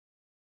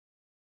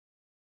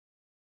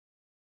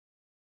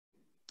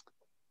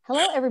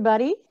Hello,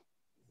 everybody.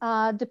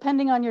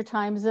 Depending on your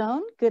time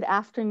zone, good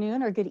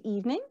afternoon or good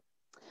evening.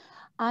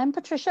 I'm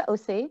Patricia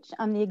Osage.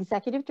 I'm the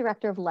Executive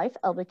Director of Life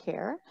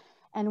ElderCare,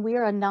 and we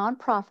are a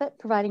nonprofit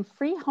providing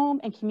free home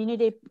and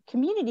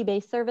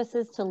community-based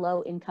services to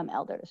low-income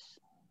elders.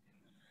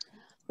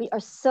 We are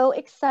so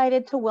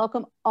excited to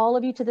welcome all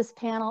of you to this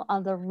panel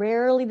on the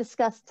rarely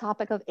discussed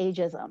topic of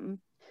ageism.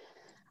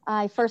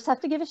 I first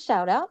have to give a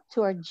shout out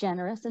to our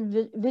generous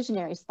and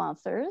visionary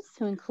sponsors,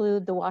 who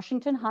include the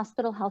Washington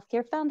Hospital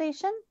Healthcare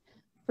Foundation,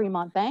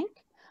 Fremont Bank,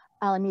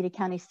 Alameda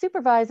County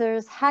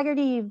Supervisors,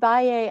 Haggerty,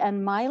 Valle,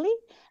 and Miley,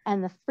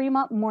 and the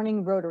Fremont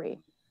Morning Rotary.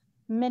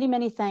 Many,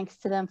 many thanks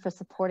to them for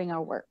supporting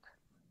our work.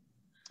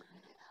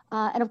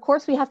 And of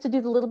course, we have to do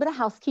a little bit of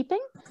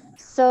housekeeping.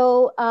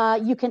 So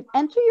you can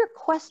enter your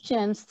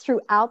questions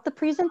throughout the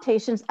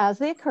presentations as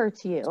they occur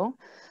to you.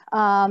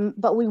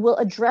 But we will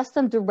address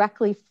them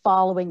directly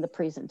following the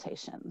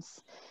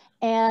presentations.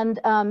 And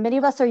many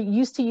of us are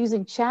used to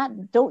using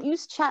chat. Don't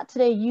use chat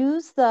today.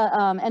 Use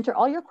the, enter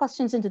all your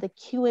questions into the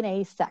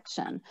Q&A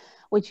section,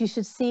 which you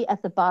should see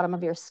at the bottom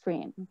of your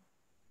screen.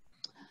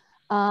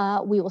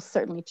 We will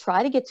certainly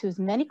try to get to as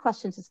many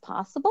questions as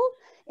possible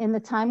in the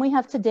time we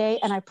have today.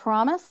 And I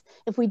promise,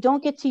 if we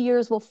don't get to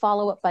yours, we'll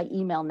follow up by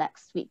email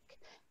next week.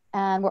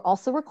 And we're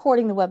also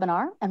recording the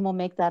webinar, and we'll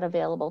make that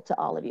available to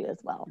all of you as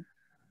well.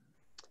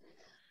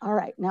 All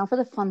right, now for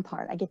the fun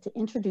part, I get to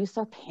introduce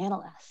our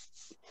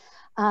panelists.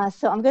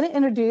 So I'm going to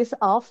introduce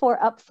all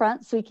four up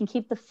front so we can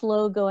keep the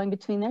flow going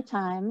between their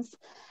times.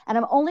 And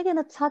I'm only going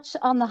to touch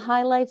on the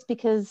highlights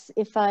because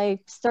if I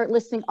start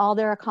listing all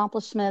their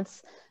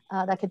accomplishments,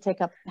 that could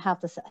take up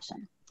half the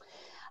session.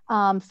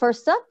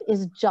 First up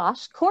is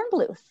Josh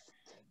Kornbluth.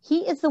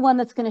 He is the one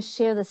that's going to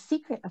share the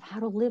secret of how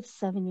to live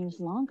 7 years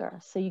longer.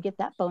 So you get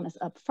that bonus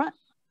up front.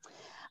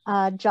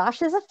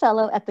 Josh is a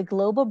fellow at the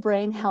Global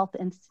Brain Health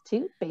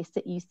Institute based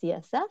at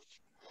UCSF.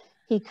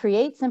 He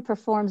creates and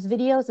performs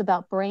videos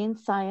about brain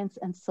science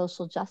and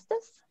social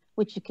justice,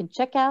 which you can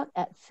check out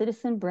at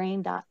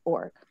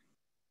citizenbrain.org.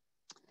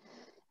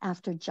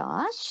 After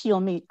Josh,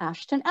 you'll meet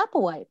Ashton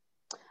Applewhite,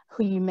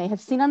 who you may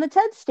have seen on the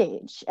TED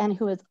stage and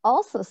who has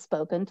also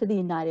spoken to the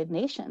United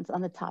Nations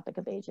on the topic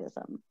of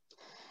ageism.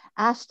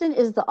 Ashton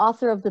is the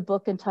author of the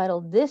book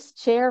entitled "This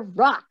Chair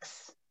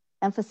Rocks,"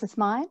 emphasis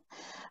mine,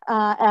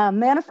 a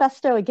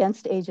manifesto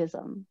against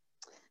ageism.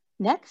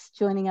 Next,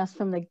 joining us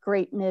from the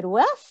great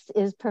Midwest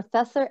is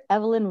Professor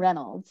Evelyn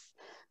Reynolds,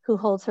 who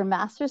holds her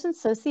master's in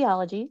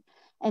sociology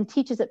and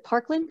teaches at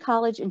Parkland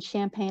College in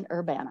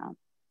Champaign-Urbana.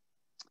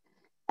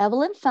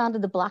 Evelyn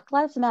founded the Black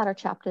Lives Matter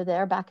chapter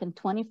there back in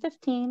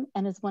 2015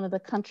 and is one of the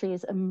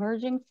country's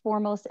emerging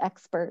foremost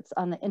experts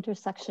on the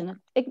intersection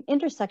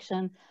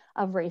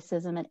of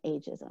racism and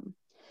ageism.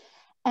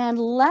 And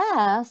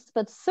last,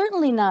 but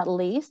certainly not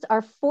least,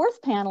 our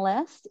fourth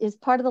panelist is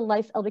part of the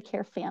Life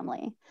ElderCare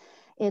family.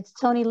 It's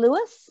Tony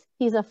Lewis.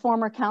 He's a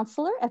former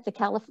counselor at the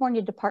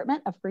California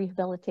Department of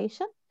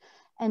Rehabilitation.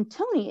 And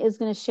Tony is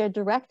going to share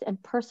direct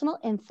and personal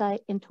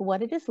insight into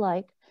what it is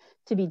like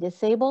to be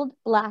disabled,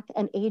 Black,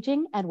 and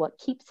aging, and what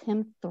keeps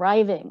him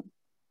thriving.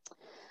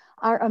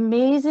 Our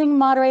amazing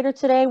moderator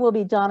today will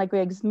be Donna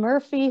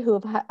Griggs-Murphy,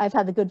 who I've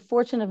had the good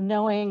fortune of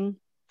knowing,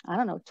 I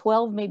don't know,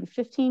 12, maybe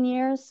 15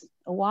 years,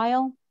 a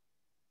while.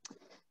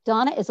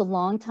 Donna is a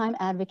longtime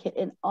advocate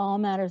in all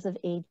matters of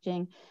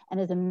aging and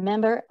is a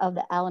member of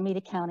the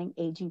Alameda County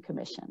Aging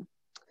Commission.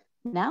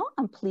 Now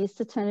I'm pleased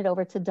to turn it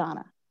over to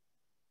Donna.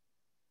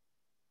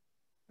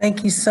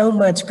 Thank you so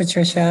much,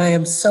 Patricia. I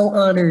am so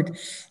honored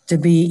to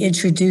be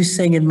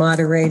introducing and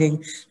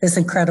moderating this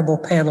incredible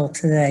panel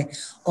today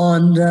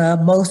on the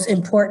most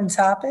important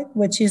topic,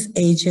 which is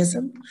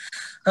ageism.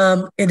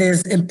 It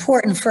is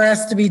important for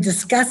us to be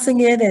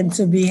discussing it and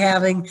to be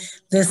having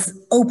this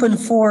open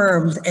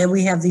forum, and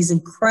we have these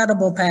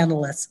incredible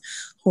panelists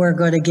who are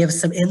going to give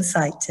some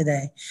insight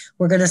today.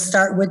 We're going to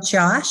start with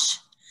Josh,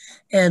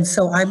 and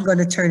so I'm going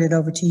to turn it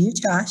over to you,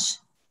 Josh.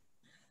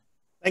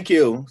 Thank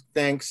you.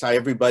 Thanks. Hi,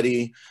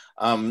 everybody.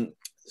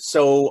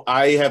 So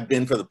I have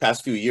been for the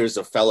past few years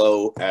a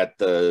fellow at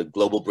the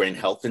Global Brain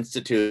Health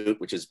Institute,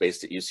 which is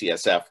based at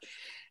UCSF.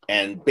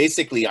 And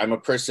basically, I'm a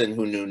person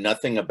who knew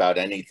nothing about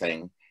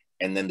anything.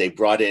 And then they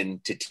brought in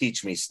to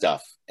teach me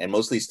stuff, and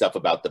mostly stuff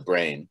about the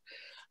brain.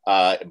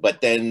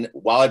 But then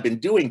while I've been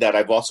doing that,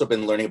 I've also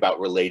been learning about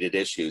related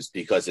issues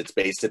because it's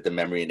based at the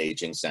Memory and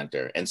Aging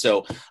Center. And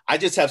so I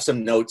just have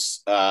some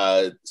notes,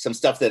 some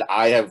stuff that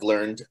I have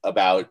learned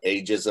about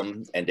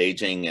ageism and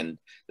aging and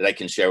that I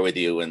can share with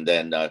you. And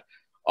then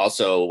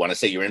also want to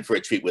say you're in for a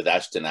treat with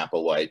Ashton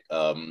Applewhite.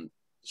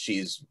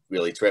 She's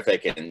really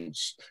terrific. And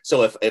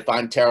so if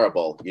I'm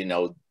terrible, you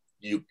know,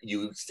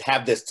 you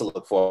have this to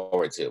look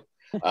forward to.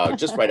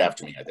 Just right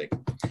after me, I think.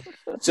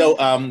 So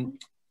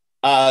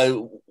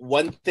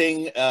one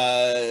thing,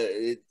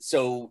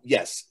 so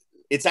yes,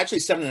 it's actually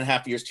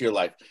 7.5 years to your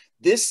life.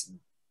 This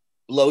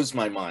blows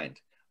my mind.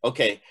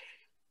 Okay,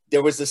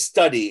 there was a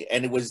study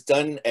and it was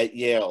done at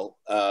Yale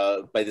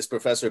by this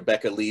professor,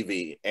 Becca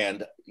Levy,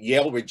 and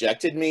Yale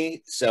rejected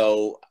me.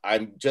 So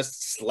I'm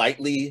just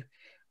slightly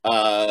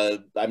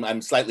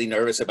I'm slightly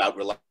nervous about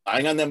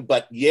relying on them,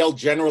 but Yale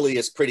generally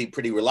is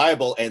pretty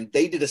reliable. And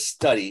they did a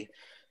study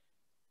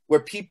where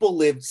people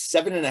lived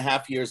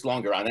 7.5 years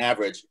longer on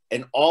average,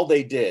 and all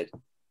they did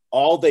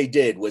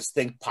was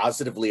think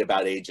positively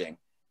about aging.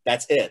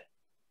 That's it.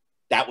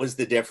 That was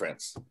the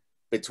difference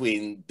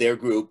between their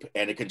group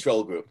and a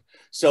control group.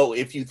 So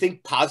if you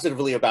think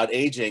positively about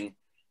aging,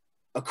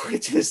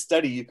 according to this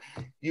study,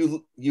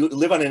 you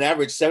live on an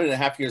average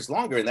 7.5 years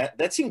longer. And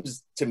that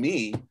seems to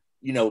me,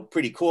 you know,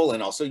 pretty cool.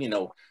 And also, you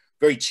know,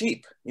 very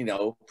cheap, you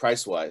know,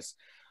 price-wise.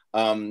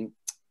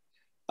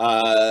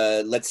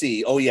 Let's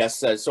see. Oh,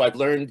 yes. So I've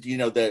learned, you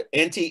know, the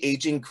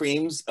anti-aging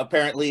creams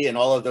apparently, and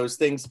all of those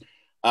things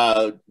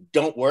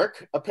don't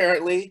work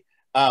apparently.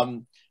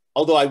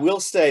 Although I will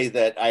say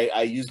that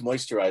I use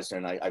moisturizer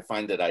and I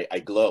find that I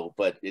glow,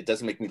 but it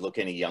doesn't make me look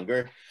any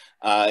younger.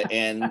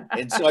 And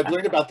so I've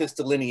learned about this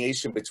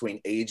delineation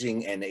between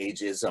aging and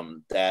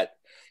ageism, that,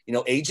 you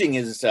know, aging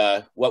is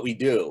what we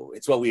do.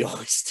 It's what we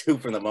always do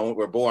from the moment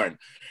we're born. And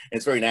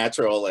it's very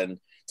natural. And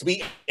to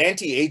be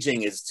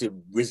anti-aging is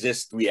to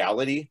resist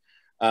reality.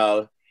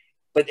 But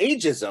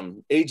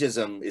ageism is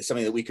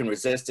something that we can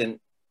resist. And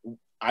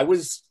I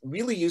was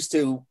really used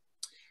to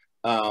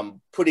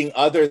putting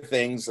other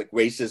things like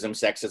racism,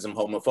 sexism,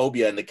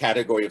 homophobia in the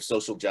category of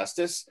social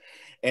justice.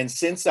 And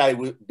since I've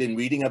been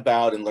reading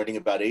about and learning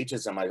about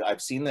ageism,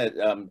 I've seen that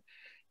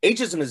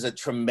ageism is a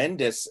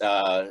tremendous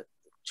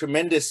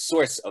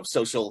source of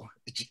social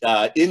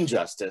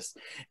injustice.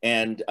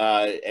 And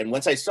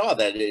once I saw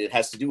that it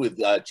has to do with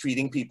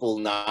treating people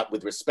not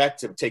with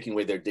respect, of taking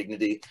away their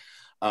dignity,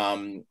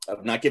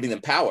 of not giving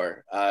them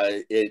power,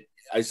 I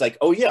was like,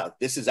 oh yeah,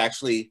 this is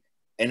actually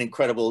an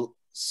incredible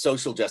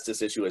social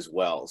justice issue as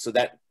well. So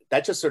that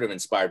just sort of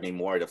inspired me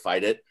more to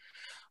fight it.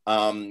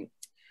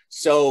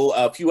 So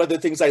a few other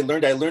things I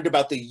learned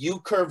about the U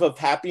curve of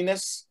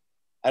happiness.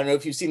 I don't know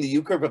if you've seen the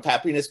U curve of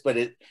happiness, but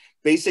it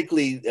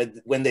basically,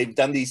 when they've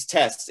done these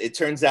tests, it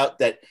turns out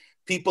that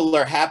people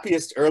are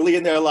happiest early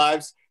in their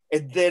lives,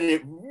 and then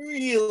it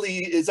really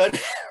is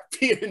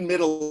unhappy in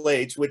middle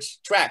age,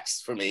 which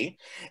tracks for me.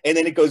 And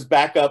then it goes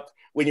back up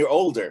when you're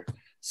older.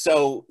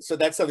 So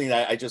that's something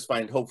that I just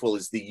find hopeful,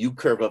 is the U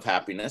curve of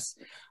happiness.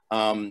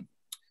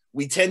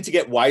 We tend to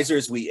get wiser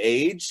as we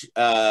age.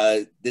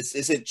 This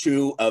isn't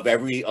true of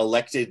every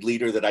elected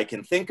leader that I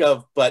can think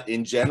of, but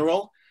in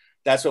general,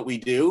 that's what we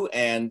do.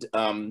 And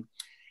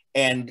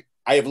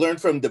I have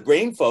learned from the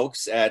brain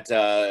folks at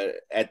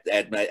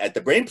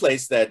the Brain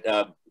Place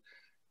that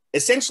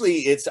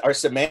essentially it's our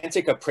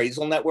semantic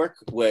appraisal network,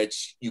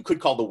 which you could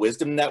call the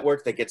wisdom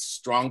network, that gets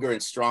stronger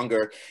and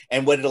stronger.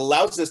 And what it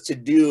allows us to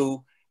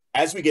do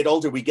as we get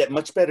older, we get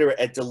much better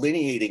at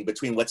delineating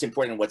between what's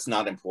important and what's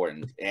not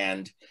important.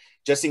 And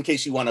just in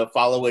case you want to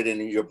follow it in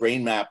your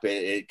brain map,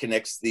 it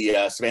connects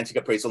the semantic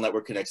appraisal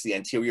network, connects the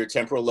anterior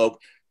temporal lobe,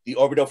 the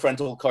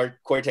orbitofrontal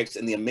cortex,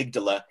 and the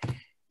amygdala.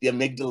 The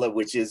amygdala,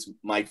 which is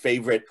my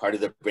favorite part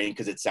of the brain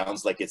because it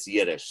sounds like it's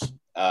Yiddish.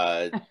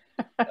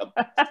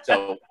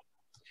 So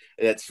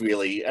that's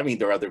really, I mean,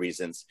 there are other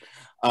reasons.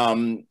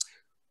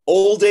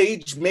 Old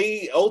age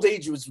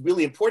was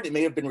really important. It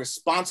may have been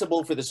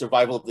responsible for the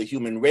survival of the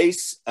human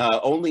race.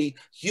 Only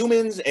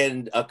humans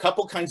and a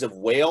couple kinds of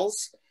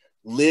whales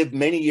live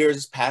many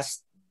years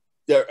past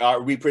their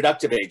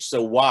reproductive age.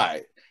 So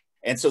why?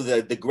 And so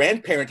the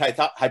grandparent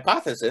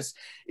hypothesis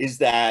is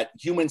that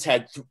humans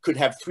could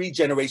have 3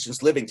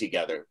 generations living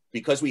together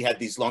because we had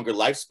these longer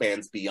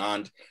lifespans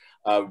beyond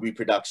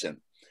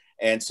reproduction.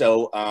 And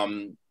so,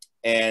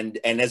 and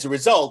as a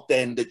result,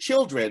 then the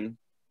children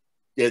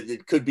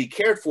could be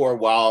cared for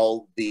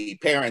while the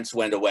parents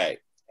went away.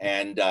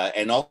 And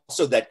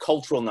also that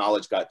cultural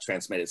knowledge got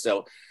transmitted.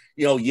 So,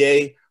 you know,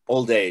 yay,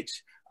 old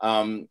age.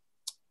 I'm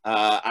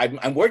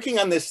working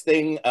on this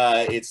thing.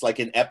 It's like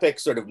an epic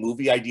sort of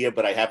movie idea,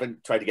 but I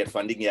haven't tried to get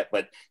funding yet.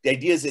 But the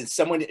idea is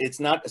it's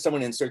not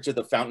someone in search of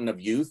the fountain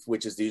of youth,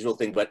 which is the usual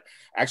thing, but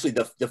actually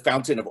the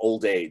fountain of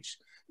old age,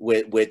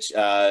 which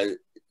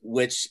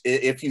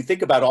if you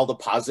think about all the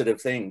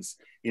positive things,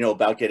 you know,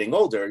 about getting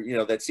older, you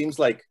know, that seems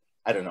like,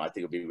 I don't know, I think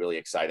it would be really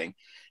exciting.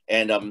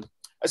 And I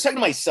was talking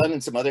to my son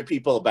and some other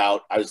people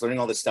about, I was learning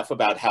all this stuff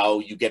about how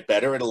you get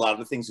better at a lot of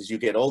the things as you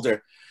get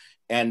older.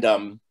 And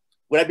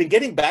what I've been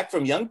getting back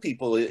from young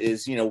people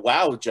is, you know,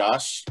 wow,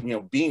 Josh, you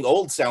know, being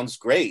old sounds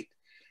great.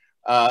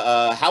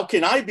 How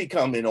can I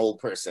become an old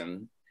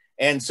person?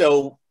 And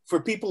so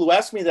for people who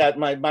ask me that,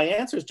 my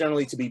answer is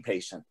generally to be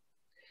patient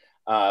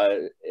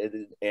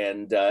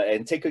and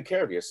take good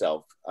care of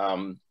yourself.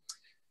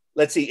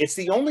 Let's see, it's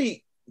the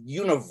only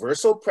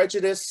universal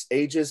prejudice,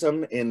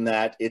 ageism, in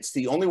that it's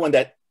the only one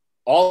that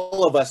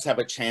all of us have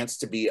a chance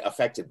to be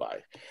affected by.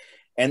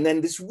 And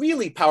then this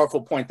really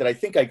powerful point that I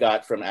think I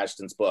got from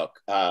Ashton's book,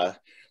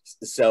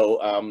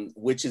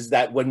 which is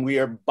that when we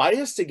are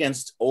biased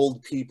against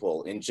old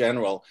people in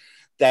general,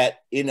 that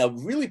in a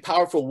really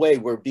powerful way,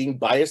 we're being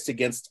biased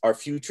against our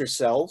future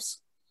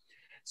selves.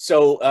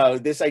 So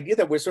this idea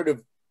that we're sort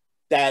of,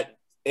 that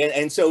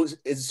And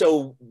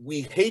so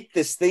we hate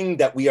this thing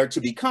that we are to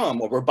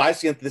become, or we're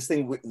biased against this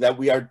thing that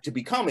we are to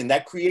become. And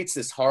that creates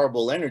this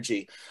horrible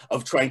energy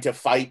of trying to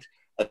fight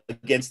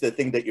against the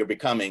thing that you're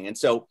becoming. And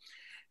so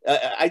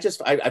I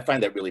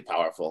find that really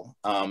powerful.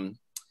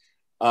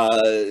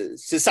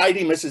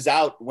 Society misses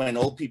out when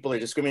old people are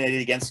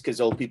discriminated against because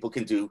old people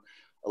can do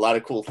a lot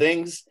of cool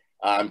things.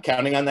 I'm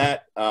counting on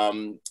that.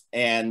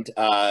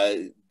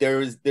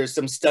 There's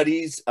some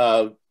studies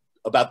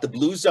about the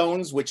blue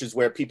zones, which is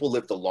where people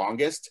live the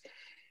longest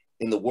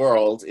in the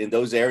world, in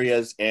those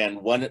areas.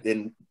 And one of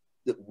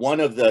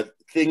the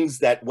things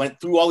that went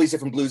through all these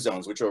different blue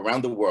zones, which are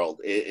around the world,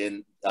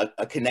 in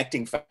a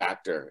connecting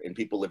factor in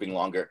people living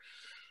longer,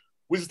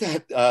 was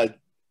that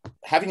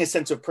having a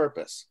sense of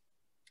purpose,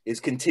 is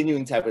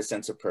continuing to have a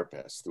sense of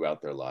purpose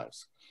throughout their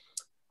lives.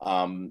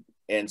 And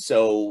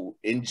so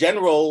in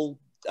general,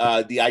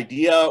 the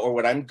idea, or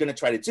what I'm gonna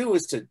try to do,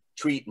 is to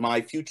treat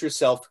my future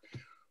self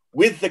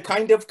with the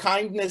kind of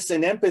kindness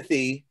and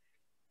empathy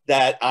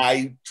that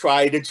I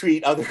try to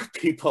treat other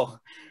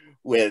people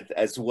with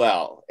as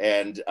well.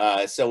 And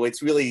so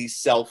it's really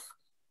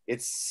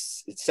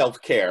it's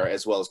self-care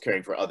as well as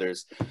caring for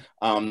others.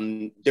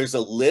 There's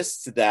a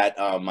list that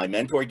my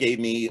mentor gave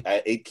me,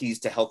 8 keys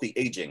to healthy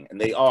aging.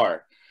 And they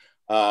are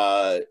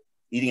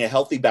eating a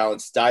healthy,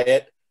 balanced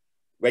diet,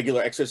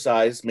 regular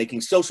exercise,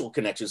 making social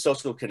connections.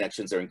 Social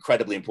connections are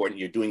incredibly important.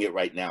 You're doing it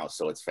right now,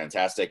 so it's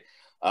fantastic.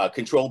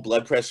 Control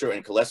blood pressure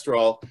and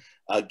cholesterol,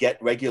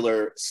 get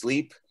regular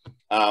sleep.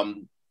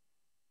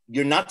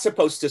 You're not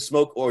supposed to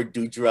smoke or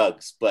do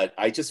drugs, but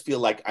I just feel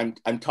like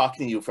I'm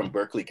talking to you from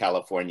Berkeley,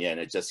 California, and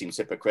it just seems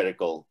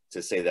hypocritical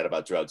to say that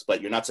about drugs,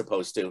 but you're not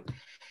supposed to.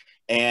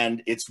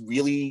 And it's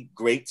really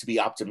great to be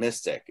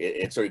optimistic.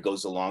 It sort of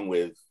goes along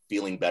with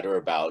feeling better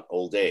about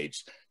old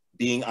age.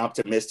 Being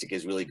optimistic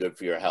is really good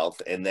for your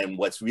health. And then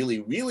what's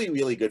really, really,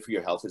 really good for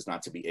your health is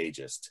not to be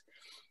ageist.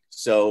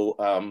 So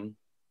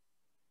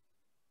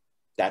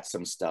that's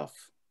some stuff.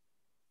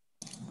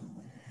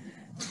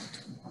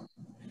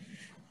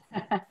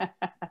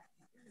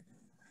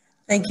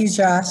 Thank you,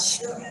 Josh.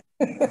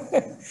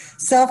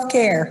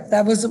 Self-care,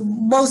 that was the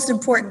most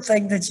important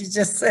thing that you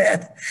just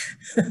said.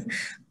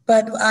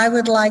 But I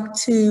would like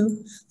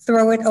to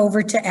throw it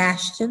over to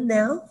Ashton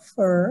now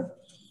for.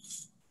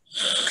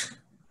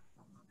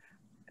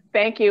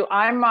 Thank you.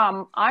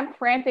 I'm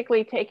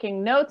frantically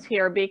taking notes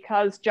here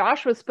because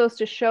Josh was supposed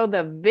to show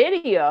the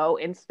video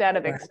instead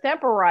of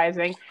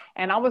extemporizing,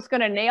 and I was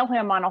going to nail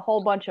him on a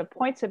whole bunch of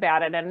points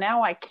about it, and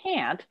now I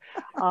can't,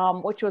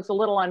 which was a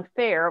little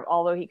unfair,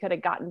 although he could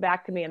have gotten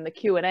back to me in the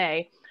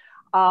Q&A.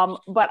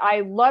 But I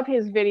love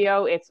his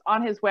video. It's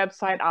on his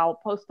website. I'll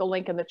post the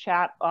link in the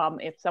chat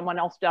if someone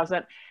else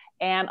doesn't.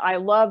 And I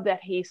love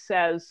that he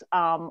says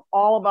all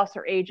of us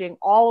are aging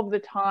all of the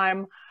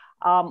time.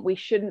 We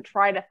shouldn't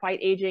try to fight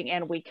aging,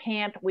 and we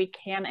can't. We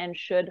can and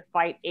should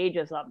fight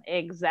ageism.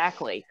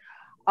 Exactly.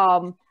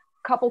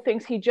 Couple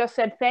things he just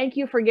said. Thank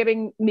you for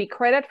giving me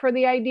credit for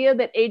the idea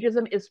that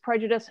ageism is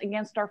prejudice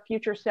against our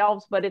future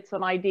selves, but it's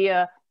an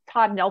idea.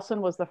 Todd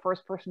Nelson was the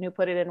first person who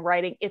put it in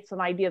writing. It's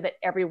an idea that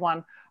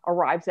everyone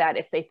arrives at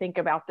if they think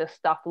about this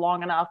stuff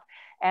long enough.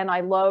 And I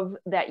love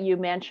that you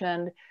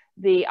mentioned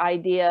the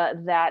idea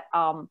that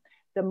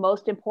the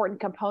most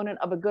important component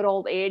of a good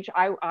old age,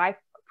 I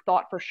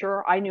thought for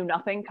sure, I knew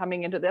nothing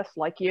coming into this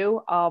like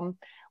you.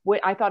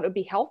 I thought it would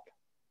be health.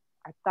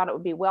 I thought it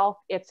would be wealth.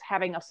 It's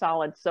having a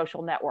solid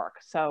social network.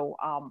 So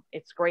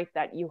it's great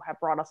that you have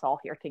brought us all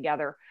here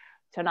together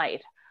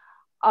tonight.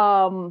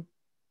 A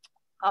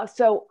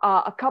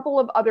couple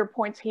of other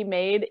points he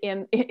made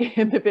in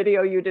the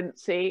video you didn't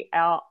see,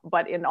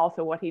 but in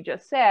also what he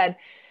just said,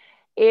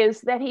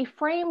 is that he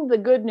framed the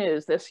good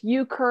news, this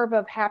U-curve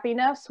of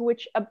happiness,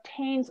 which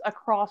obtains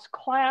across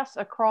class,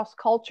 across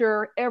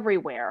culture,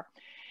 everywhere,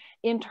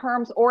 in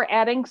terms, or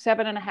adding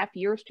 7.5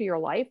 years to your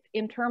life,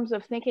 in terms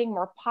of thinking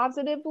more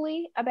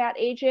positively about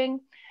aging.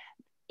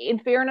 In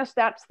fairness,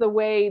 that's the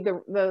way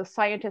the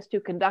scientist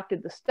who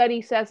conducted the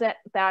study says it.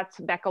 That's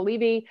Becca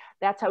Levy.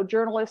 That's how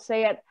journalists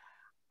say it.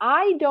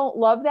 I don't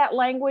love that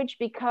language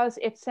because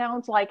it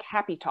sounds like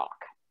happy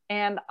talk.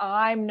 And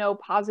I'm no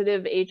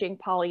positive aging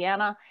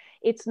Pollyanna.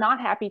 It's not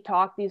happy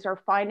talk. These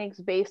are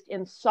findings based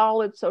in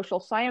solid social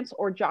science,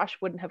 or Josh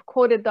wouldn't have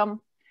quoted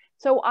them.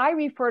 So I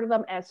refer to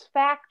them as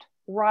fact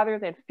rather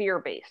than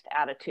fear-based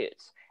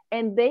attitudes.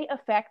 And they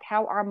affect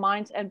how our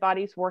minds and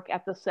bodies work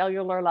at the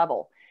cellular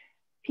level.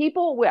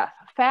 People with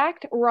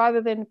fact rather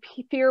than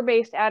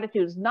fear-based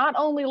attitudes not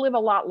only live a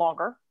lot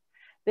longer,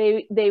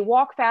 they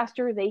walk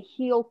faster, they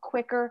heal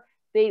quicker,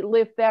 they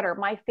live better.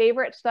 My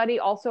favorite study,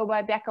 also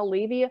by Becca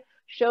Levy,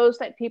 shows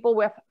that people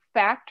with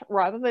fact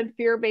rather than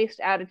fear-based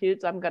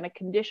attitudes, I'm going to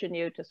condition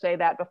you to say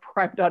that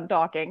before I'm done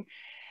talking,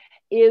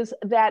 is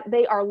that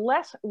they are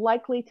less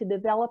likely to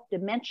develop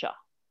dementia,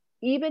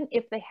 even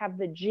if they have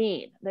the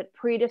gene that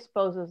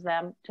predisposes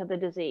them to the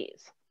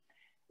disease.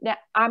 Now,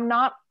 I'm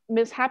not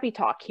Ms. Happy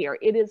Talk here.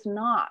 It is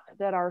not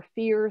that our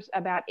fears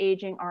about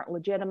aging aren't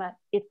legitimate.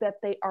 It's that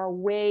they are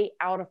way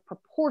out of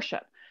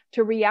proportion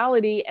to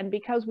reality. And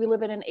because we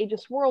live in an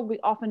ageist world, we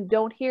often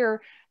don't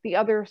hear the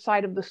other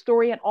side of the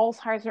story. And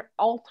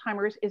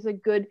Alzheimer's is a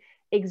good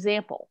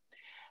example.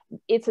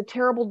 It's a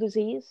terrible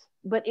disease,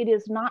 but it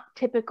is not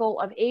typical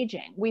of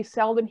aging. We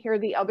seldom hear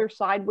the other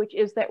side, which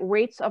is that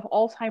rates of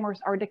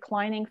Alzheimer's are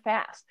declining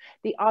fast.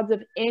 The odds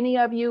of any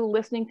of you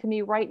listening to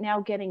me right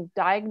now getting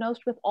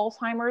diagnosed with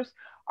Alzheimer's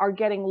are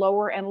getting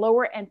lower and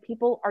lower, and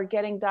people are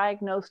getting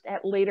diagnosed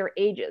at later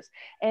ages.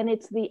 And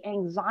it's the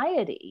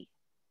anxiety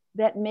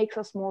that makes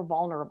us more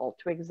vulnerable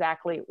to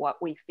exactly what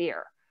we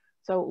fear.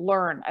 So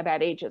learn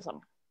about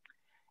ageism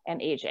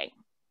and aging.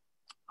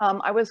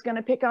 I was going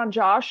to pick on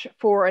Josh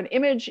for an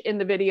image in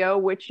the video,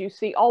 which you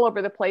see all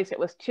over the place. It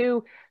was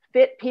two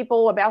fit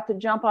people about to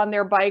jump on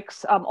their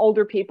bikes,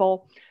 older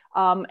people,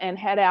 and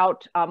head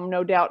out,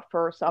 no doubt,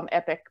 for some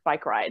epic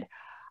bike ride.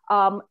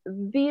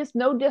 These,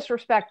 no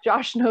disrespect,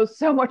 Josh knows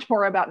so much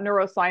more about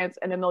neuroscience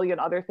and a million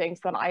other things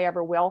than I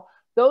ever will.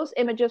 Those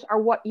images are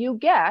what you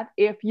get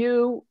if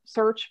you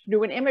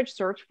do an image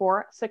search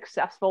for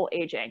successful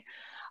aging.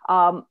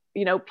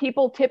 You know,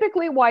 people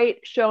typically white,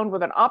 shown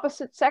with an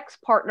opposite sex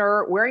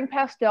partner, wearing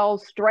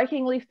pastels,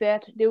 strikingly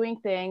fit, doing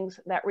things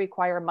that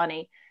require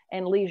money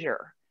and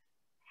leisure.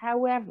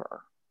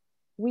 However,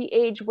 we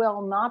age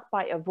well not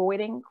by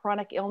avoiding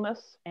chronic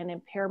illness and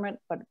impairment,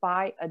 but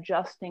by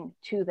adjusting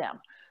to them.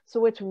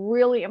 So it's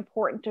really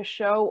important to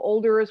show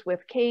olders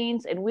with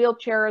canes and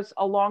wheelchairs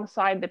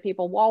alongside the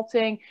people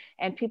waltzing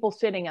and people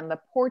sitting in the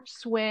porch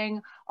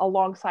swing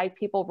alongside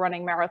people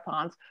running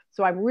marathons.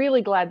 So I'm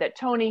really glad that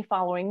Tony,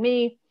 following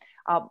me,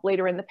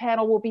 later in the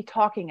panel, will be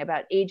talking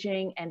about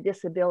aging and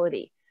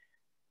disability,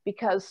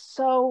 because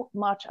so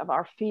much of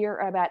our fear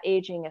about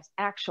aging is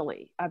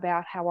actually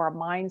about how our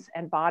minds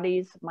and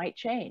bodies might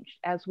change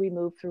as we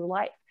move through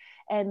life.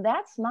 And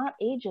that's not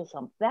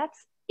ageism,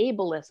 that's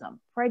ableism,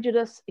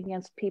 prejudice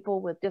against people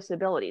with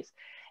disabilities.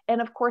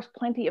 And of course,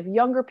 plenty of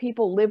younger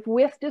people live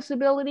with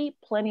disability,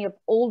 plenty of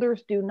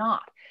olders do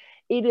not.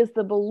 It is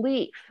the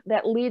belief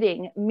that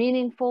leading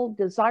meaningful,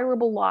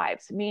 desirable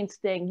lives means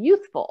staying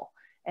youthful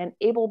and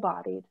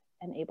able-bodied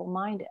and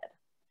able-minded.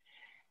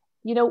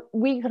 You know,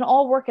 we can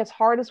all work as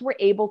hard as we're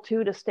able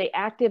to stay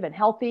active and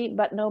healthy,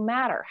 but no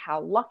matter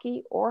how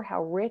lucky or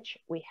how rich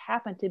we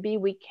happen to be,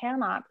 we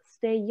cannot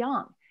stay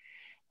young.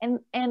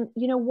 And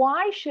you know,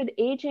 why should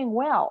aging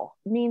well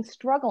mean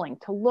struggling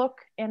to look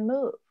and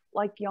move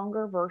like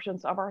younger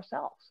versions of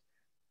ourselves?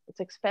 It's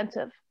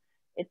expensive,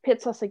 it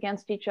pits us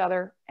against each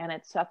other, and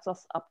it sets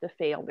us up to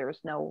fail. There's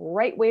no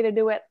right way to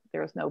do it.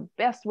 There's no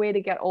best way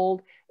to get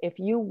old. If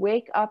you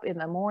wake up in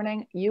the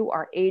morning, you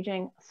are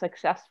aging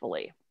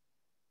successfully.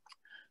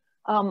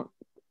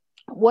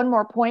 One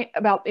more point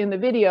about in the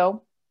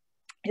video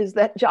is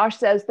that Josh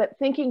says that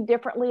thinking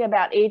differently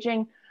about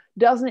aging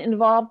doesn't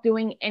involve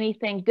doing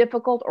anything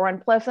difficult or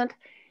unpleasant.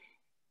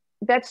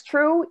 That's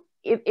true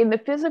in the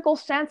physical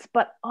sense,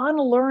 but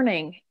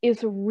unlearning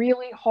is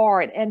really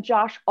hard. And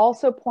Josh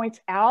also points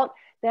out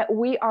that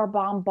we are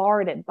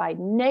bombarded by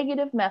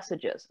negative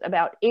messages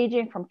about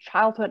aging from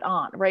childhood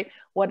on, right?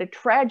 What a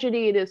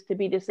tragedy it is to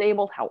be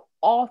disabled, how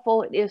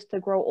awful it is to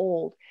grow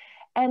old.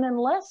 And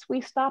unless we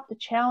stop to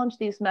challenge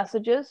these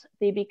messages,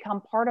 they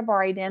become part of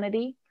our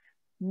identity.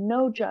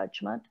 No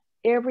judgment,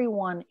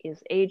 everyone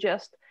is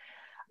ageist.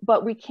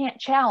 But we can't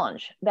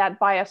challenge that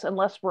bias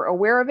unless we're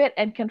aware of it,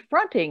 and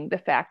confronting the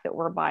fact that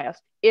we're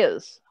biased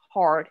is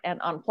hard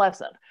and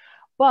unpleasant.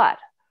 But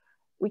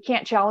we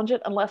can't challenge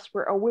it unless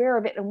we're aware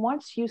of it. And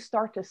once you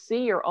start to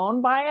see your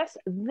own bias,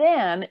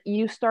 then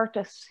you start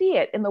to see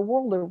it in the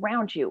world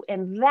around you.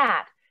 And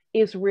that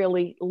is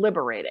really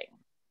liberating.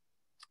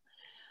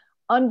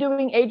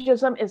 Undoing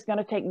ageism is going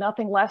to take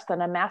nothing less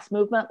than a mass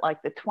movement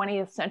like the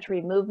 20th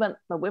century movement,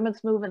 the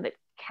women's movement that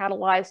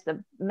catalyzed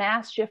the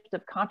mass shift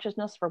of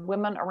consciousness for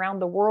women around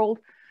the world.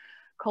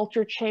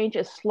 Culture change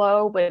is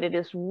slow, but it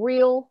is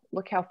real.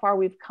 Look how far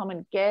we've come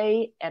in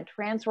gay and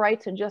trans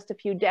rights in just a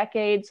few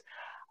decades.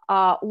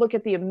 Look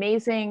at the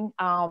amazing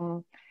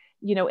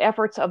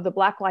efforts of the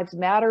Black Lives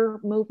Matter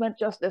movement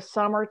just this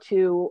summer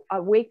to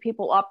wake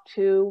people up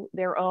to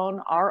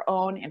our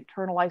own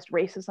internalized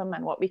racism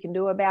and what we can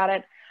do about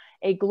it.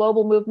 A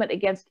global movement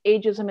against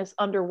ageism is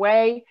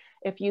underway.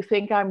 If you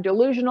think I'm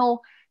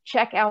delusional,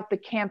 check out the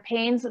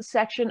campaigns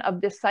section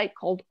of this site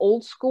called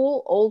Old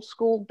School,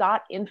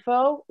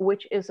 oldschool.info,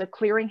 which is a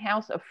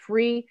clearinghouse of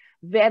free,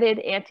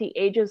 vetted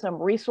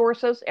anti-ageism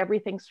resources.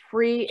 Everything's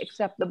free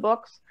except the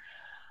books.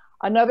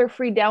 Another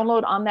free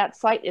download on that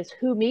site is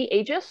Who Me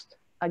Ageist,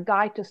 a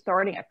guide to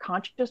starting a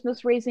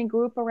consciousness raising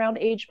group around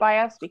age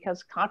bias,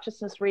 because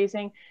consciousness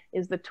raising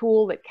is the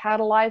tool that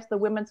catalyzed the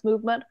women's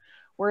movement.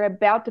 We're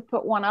about to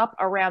put one up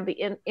around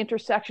the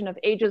intersection of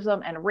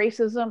ageism and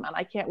racism, and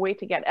I can't wait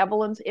to get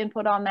Evelyn's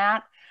input on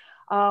that.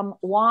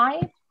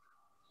 Why?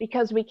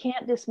 Because we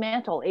can't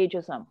dismantle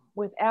ageism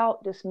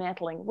without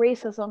dismantling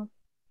racism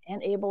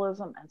and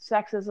ableism and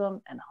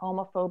sexism and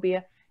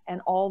homophobia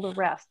and all the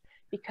rest,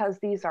 because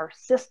these are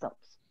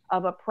systems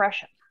of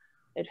oppression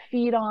that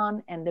feed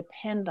on and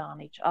depend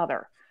on each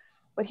other.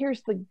 But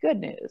here's the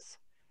good news.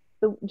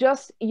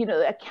 Just, you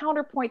know, a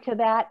counterpoint to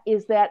that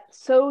is that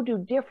so do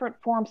different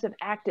forms of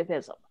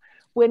activism.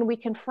 When we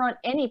confront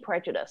any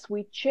prejudice,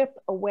 we chip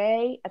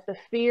away at the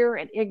fear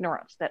and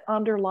ignorance that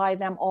underlie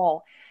them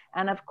all.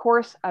 And of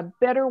course, a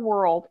better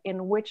world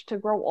in which to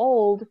grow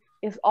old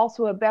is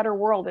also a better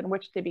world in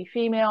which to be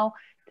female,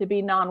 to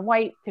be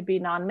non-white, to be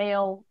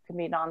non-male, to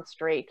be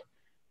non-straight,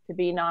 to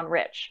be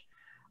non-rich.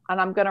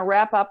 And I'm going to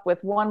wrap up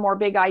with one more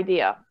big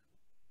idea,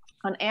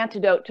 an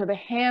antidote to the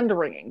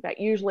hand-wringing that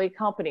usually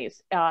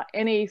accompanies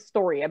any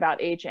story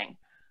about aging.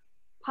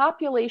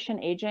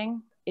 Population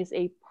aging is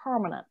a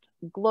permanent,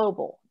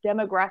 global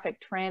demographic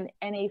trend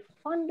and a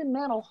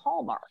fundamental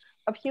hallmark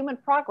of human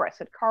progress.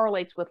 It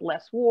correlates with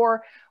less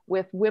war,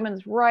 with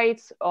women's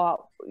rights,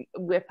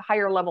 with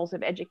higher levels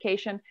of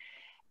education.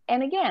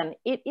 And again,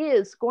 it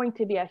is going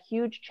to be a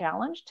huge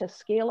challenge to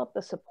scale up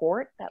the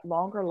support that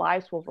longer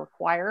lives will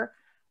require.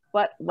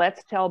 But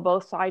let's tell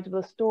both sides of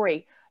the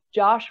story.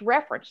 Josh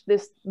referenced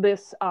this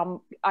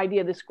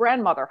idea, this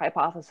grandmother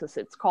hypothesis,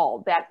 it's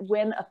called, that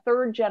when a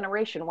third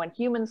generation, when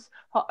humans,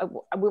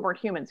 we weren't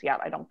humans yet,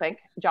 I don't think.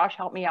 Josh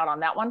helped me out on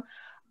that one.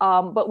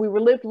 But we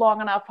were lived long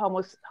enough,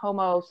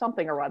 homo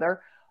something or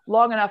other,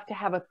 long enough to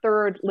have a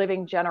third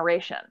living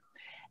generation.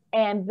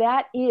 And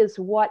that is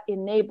what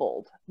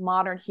enabled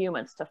modern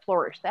humans to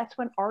flourish. That's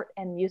when art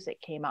and music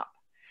came up.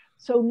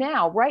 So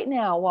now, right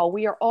now, while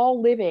we are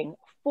all living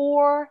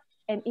 4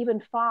 and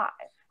even 5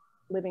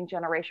 living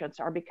generations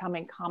are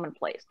becoming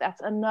commonplace,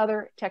 that's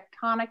another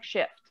tectonic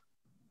shift,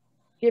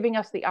 giving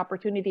us the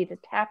opportunity to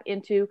tap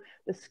into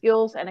the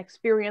skills and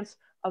experience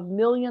of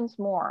millions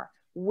more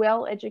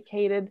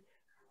well-educated,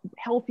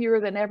 healthier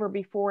than ever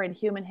before in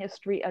human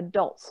history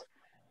adults.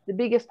 The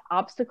biggest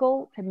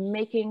obstacle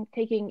to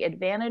taking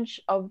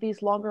advantage of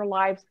these longer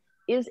lives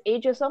is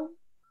ageism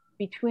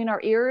between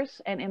our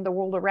ears and in the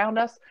world around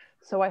us.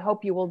 So I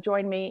hope you will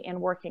join me in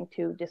working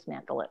to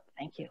dismantle it.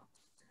 Thank you.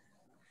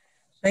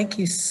 Thank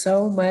you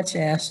so much,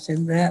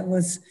 Ashton. That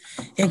was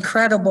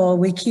incredible.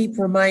 We keep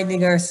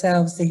reminding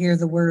ourselves to hear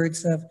the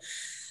words of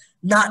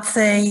not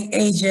saying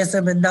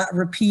ageism and not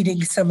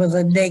repeating some of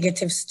the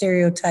negative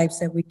stereotypes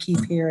that we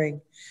keep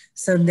hearing.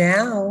 So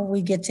now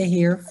we get to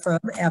hear from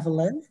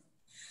Evelyn.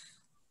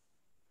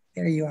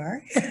 There you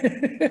are.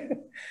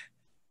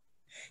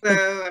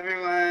 Hello,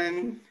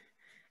 everyone.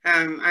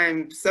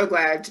 I'm so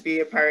glad to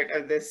be a part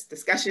of this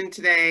discussion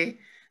today.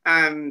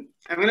 I'm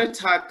going to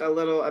talk a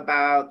little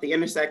about the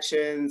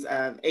intersections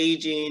of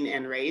aging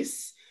and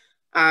race.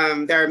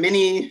 There are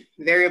many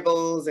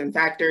variables and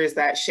factors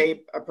that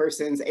shape a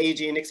person's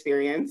aging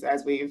experience,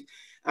 as we've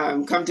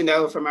come to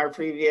know from our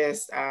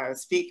previous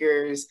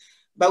speakers,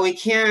 but we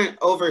can't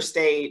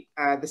overstate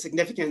the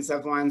significance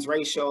of one's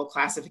racial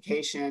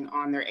classification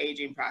on their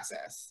aging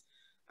process.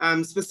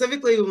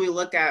 Specifically, when we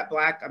look at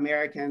Black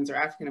Americans or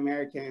African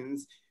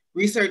Americans,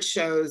 research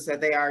shows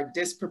that they are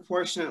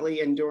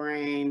disproportionately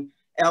enduring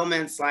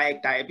ailments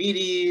like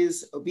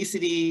diabetes,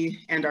 obesity,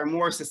 and are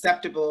more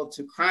susceptible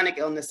to chronic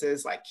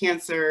illnesses like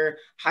cancer,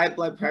 high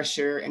blood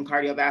pressure, and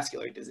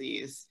cardiovascular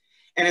disease.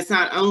 And it's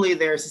not only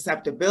their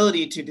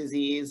susceptibility to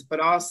disease, but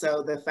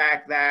also the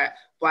fact that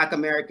Black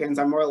Americans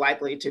are more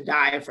likely to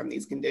die from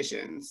these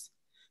conditions.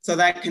 So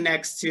that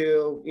connects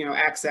to,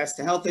 access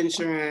to health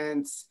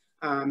insurance,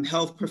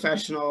 health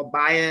professional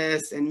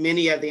bias, and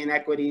many of the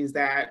inequities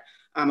that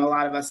a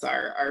lot of us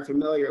are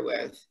familiar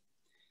with.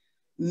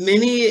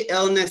 Many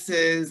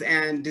illnesses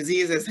and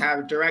diseases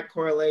have direct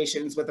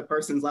correlations with a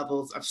person's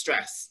levels of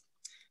stress.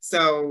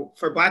 So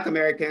for Black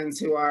Americans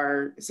who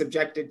are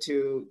subjected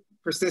to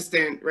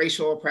persistent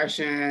racial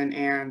oppression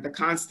and the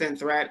constant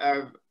threat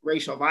of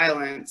racial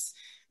violence,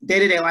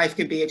 day-to-day life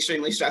can be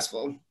extremely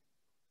stressful.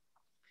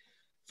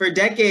 For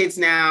decades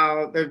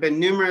now, there have been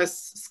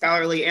numerous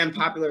scholarly and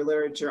popular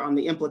literature on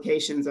the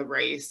implications of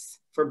race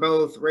for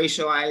both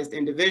racialized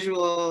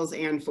individuals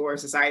and for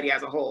society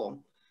as a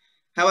whole.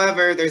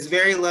 However, there's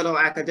very little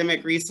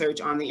academic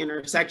research on the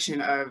intersection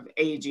of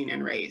aging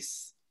and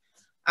race.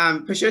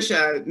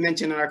 Patricia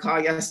mentioned in our call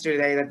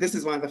yesterday that this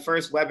is one of the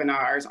first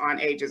webinars on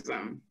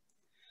ageism.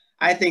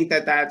 I think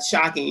that that's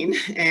shocking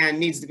and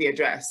needs to be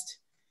addressed.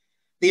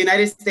 The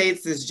United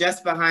States is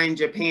just behind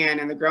Japan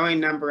in the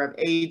growing number of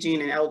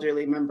aging and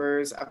elderly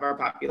members of our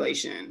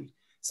population.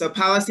 So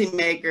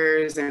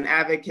policymakers and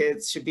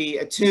advocates should be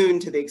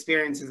attuned to the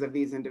experiences of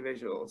these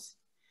individuals.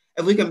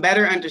 If we can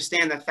better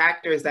understand the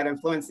factors that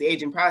influence the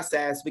aging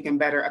process, we can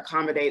better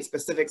accommodate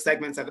specific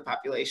segments of the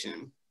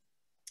population.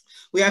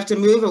 We have to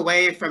move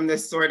away from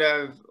this sort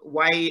of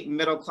white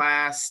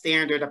middle-class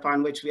standard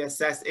upon which we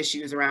assess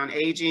issues around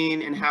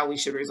aging and how we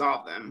should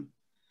resolve them.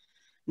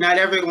 Not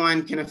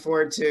everyone can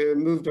afford to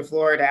move to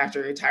Florida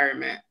after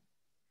retirement.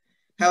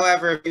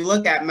 However, if you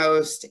look at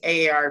most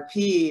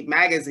AARP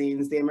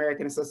magazines, the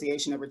American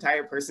Association of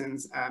Retired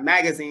Persons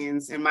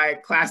magazines, and my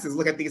classes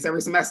look at these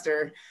every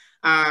semester,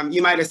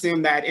 you might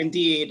assume that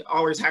indeed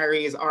all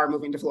retirees are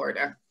moving to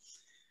Florida.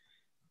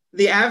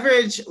 The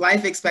average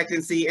life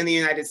expectancy in the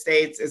United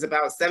States is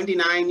about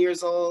 79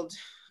 years old.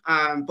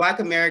 Black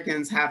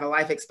Americans have a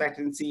life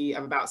expectancy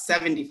of about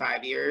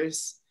 75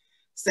 years.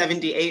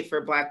 78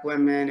 for Black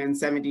women, and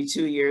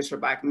 72 years for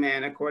Black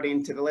men,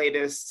 according to the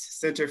latest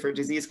Center for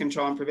Disease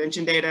Control and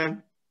Prevention data.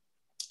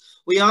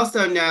 We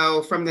also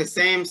know from the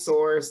same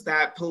source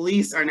that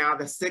police are now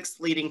the 6th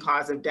leading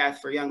cause of death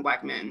for young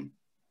Black men.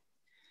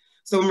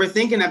 So when we're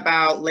thinking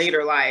about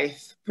later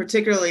life,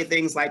 particularly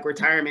things like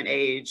retirement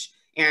age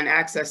and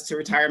access to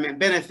retirement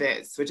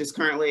benefits, which is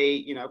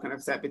currently, kind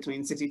of set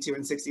between 62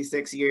 and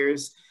 66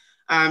 years,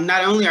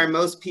 not only are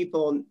most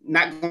people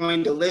not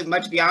going to live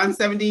much beyond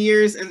 70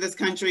 years in this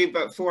country,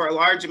 but for a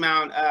large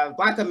amount of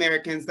Black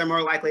Americans, they're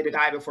more likely to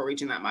die before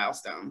reaching that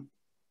milestone.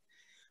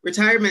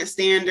 Retirement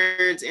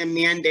standards and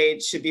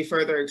mandates should be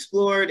further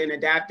explored and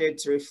adapted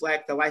to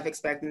reflect the life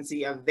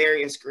expectancy of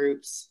various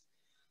groups.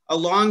 A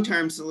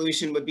long-term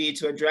solution would be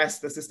to address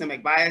the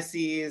systemic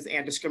biases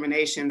and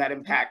discrimination that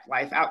impact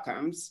life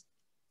outcomes.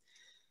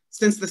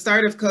 Since the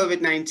start of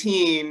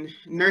COVID-19,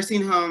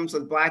 nursing homes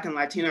with Black and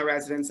Latino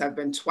residents have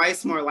been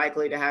twice more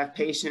likely to have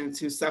patients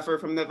who suffer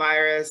from the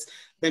virus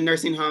than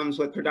nursing homes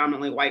with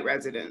predominantly white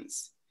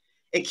residents.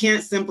 It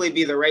can't simply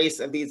be the race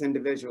of these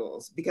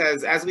individuals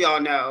because, as we all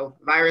know,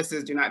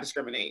 viruses do not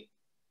discriminate,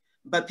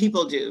 but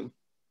people do.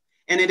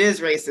 And it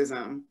is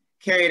racism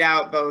carried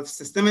out both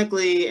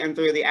systemically and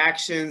through the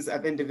actions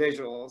of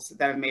individuals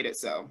that have made it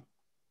so.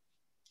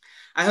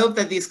 I hope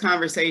that these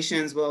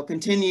conversations will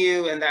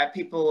continue and that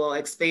people will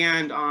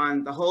expand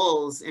on the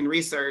holes in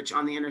research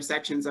on the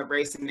intersections of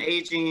race and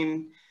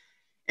aging.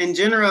 In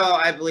general,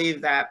 I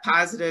believe that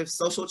positive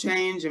social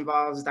change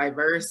involves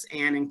diverse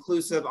and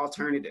inclusive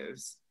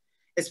alternatives.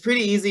 It's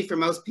pretty easy for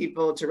most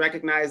people to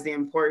recognize the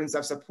importance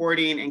of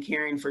supporting and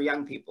caring for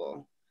young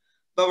people,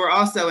 but we're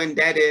also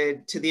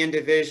indebted to the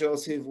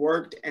individuals who've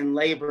worked and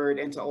labored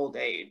into old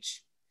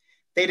age.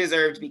 They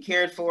deserve to be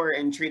cared for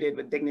and treated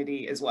with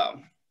dignity as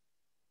well.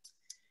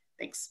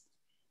 Thanks.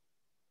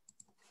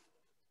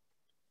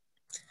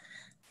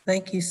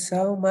 Thank you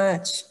so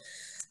much,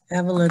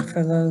 Evelyn,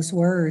 for those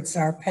words.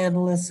 Our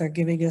panelists are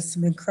giving us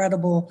some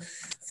incredible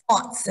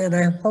thoughts, and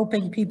I'm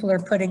hoping people are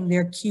putting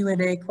their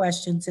Q&A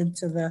questions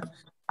into the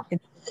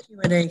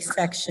Q&A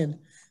section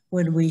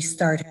when we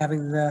start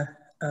having the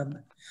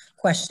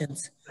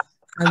questions.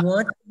 I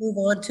want to move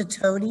on to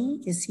Tony.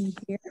 Is he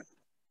here?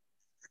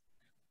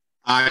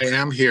 I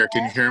am here.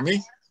 Can you hear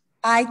me?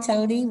 Hi,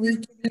 Tony. We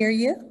can hear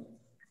you.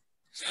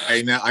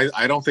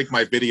 I don't think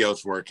my video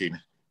is working.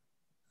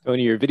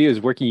 Tony, your video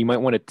is working. You might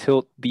want to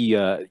tilt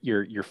the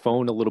your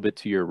phone a little bit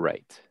to your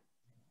right.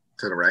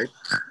 To the right?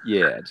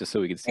 Yeah, just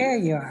so we can see. There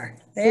you are.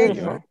 There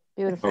you are.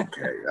 Beautiful.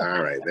 Okay.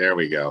 All right. There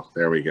we go.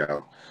 There we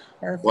go.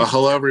 Perfect. Well,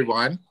 hello,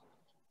 everyone.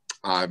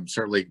 I'm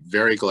certainly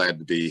very glad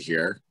to be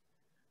here.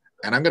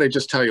 And I'm going to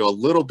just tell you a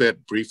little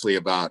bit briefly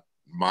about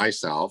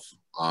myself.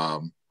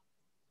 I'm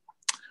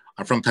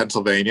from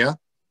Pennsylvania.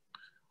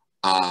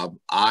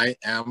 I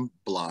am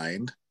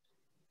blind.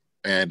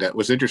 And it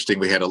was interesting.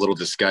 We had a little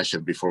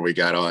discussion before we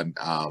got on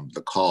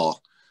the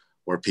call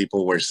where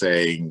people were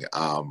saying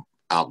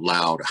out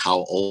loud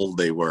how old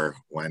they were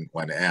when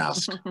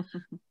asked.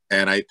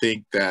 And I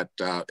think that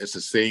it's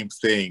the same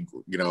thing.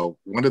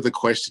 One of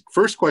the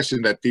first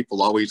question that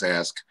people always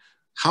ask,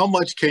 how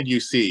much can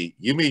you see?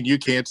 You mean you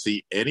can't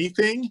see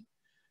anything?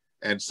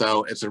 And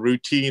so it's a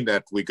routine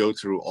that we go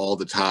through all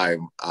the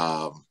time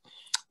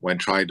when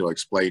trying to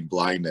explain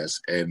blindness.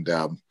 And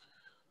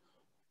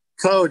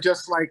so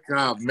just like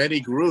many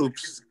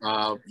groups,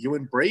 you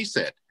embrace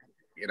it,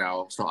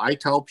 So I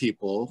tell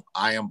people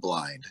I am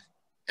blind.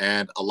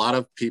 And a lot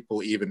of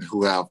people, even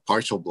who have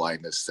partial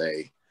blindness,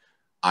 say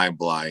I'm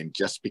blind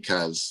just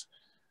because,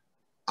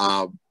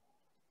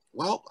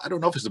 well, I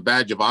don't know if it's a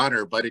badge of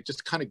honor, but it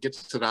just kind of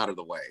gets it out of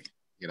the way.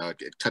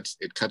 It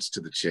cuts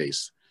to the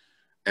chase.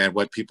 And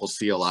what people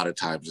see a lot of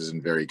times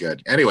isn't very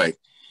good. Anyway,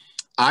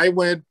 I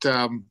went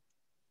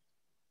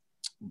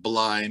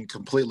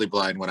completely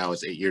blind when I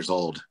was 8 years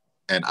old.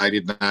 And I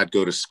did not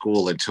go to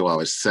school until I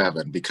was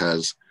 7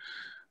 because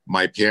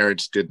my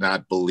parents did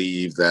not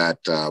believe that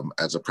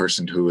as a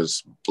person who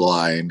was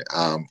blind,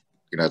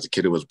 as a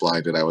kid who was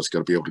blind, that I was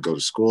going to be able to go to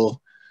school.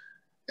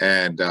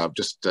 And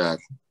just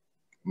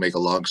make a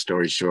long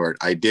story short,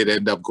 I did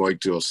end up going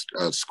to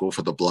a school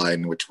for the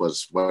blind, which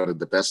was one of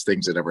the best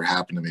things that ever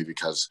happened to me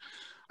because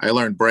I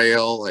learned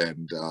Braille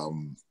and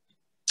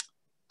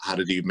how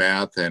to do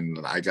math, and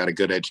I got a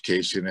good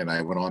education, and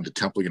I went on to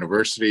Temple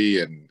University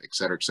and et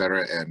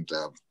cetera, and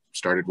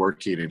started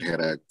working and had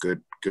a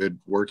good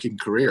working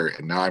career.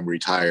 And now I'm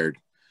retired,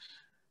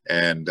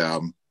 and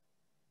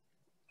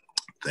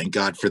thank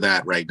God for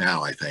that right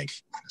now, I think.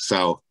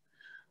 So,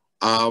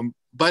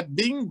 but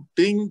being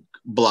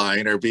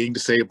blind or being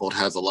disabled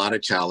has a lot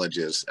of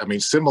challenges. I mean,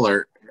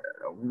 similar,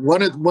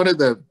 one of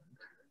the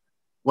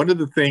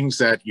things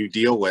that you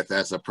deal with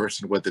as a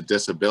person with a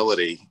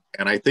disability,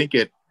 and I think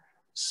it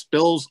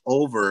spills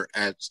over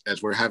as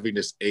we're having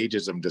this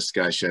ageism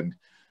discussion,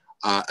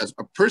 as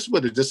a person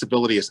with a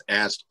disability is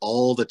asked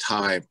all the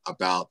time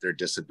about their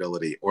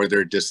disability, or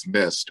they're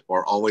dismissed,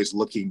 or always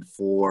looking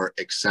for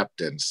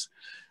acceptance,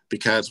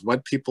 because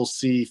what people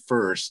see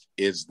first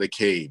is the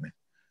cane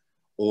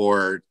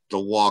or the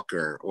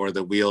walker or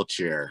the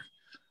wheelchair.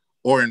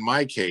 or in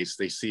my case,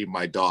 they see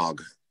my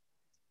dog.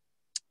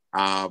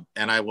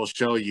 And I will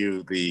show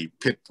you the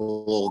pit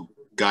bull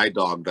guide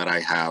dog that I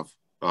have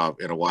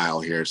in a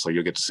while here, so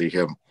you'll get to see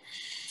him.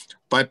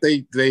 But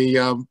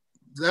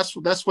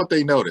that's what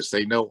they notice.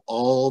 They know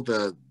all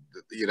the,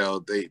 you know,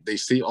 they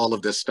see all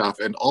of this stuff,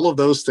 and all of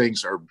those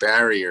things are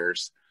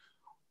barriers,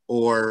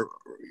 or,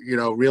 you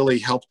know, really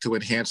help to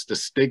enhance the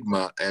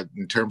stigma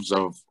in terms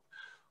of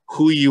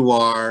who you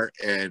are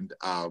and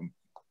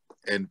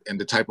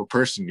the type of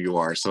person you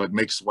are. So it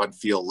makes one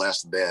feel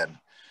less than.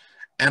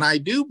 And I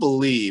do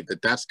believe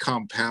that that's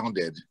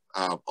compounded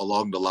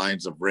along the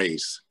lines of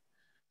race.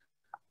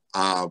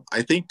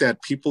 I think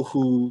that people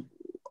who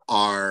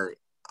are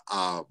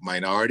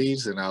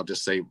minorities, and I'll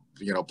just say,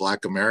 you know,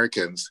 Black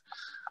Americans,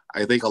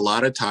 I think a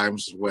lot of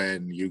times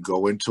when you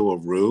go into a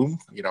room,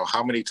 you know,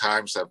 how many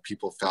times have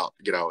people felt,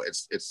 you know,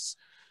 it's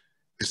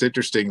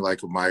interesting,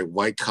 like my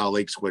white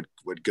colleagues would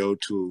go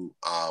to,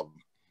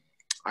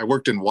 I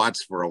worked in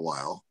Watts for a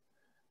while,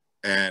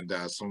 and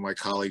some of my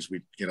colleagues,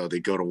 they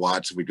go to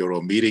Watts, we'd go to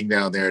a meeting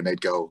down there, and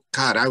they'd go,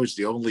 God, I was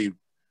the only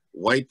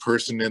white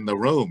person in the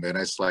room. And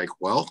it's like,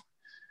 well,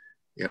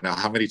 you know,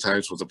 how many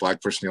times was a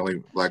Black person the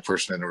only Black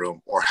person in the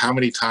room? Or how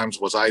many times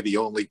was I the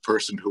only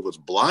person who was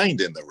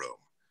blind in the room,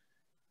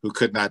 who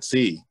could not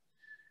see?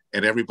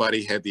 And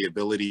everybody had the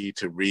ability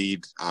to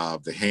read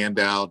the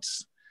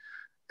handouts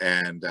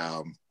and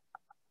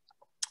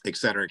et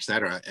cetera, et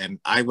cetera. And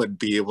I would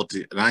be able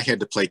to, and I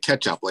had to play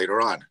catch up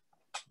later on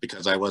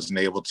because I wasn't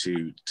able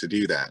to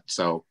do that.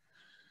 So,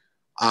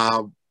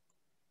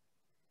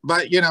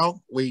 but, you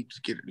know,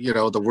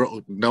 the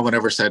world, no one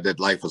ever said that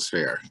life was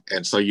fair.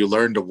 And so you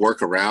learn to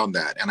work around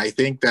that. And I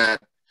think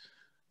that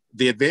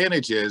the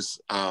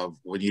advantages of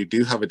when you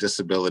do have a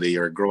disability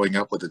or growing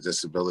up with a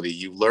disability,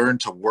 you learn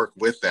to work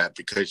with that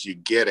because you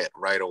get it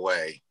right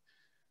away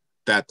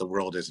that the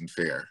world isn't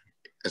fair,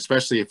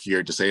 especially if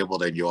you're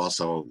disabled and you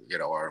also, you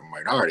know, are a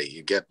minority.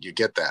 You get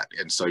that.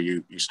 And so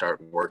you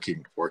start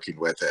working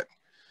with it.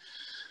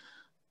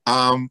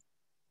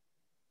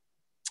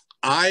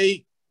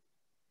 I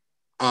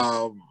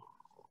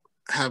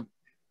have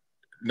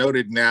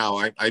noted now,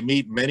 I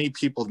meet many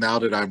people now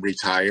that I'm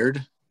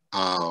retired.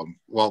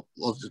 Well,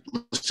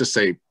 let's just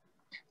say,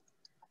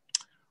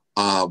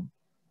 now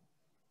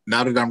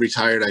that I'm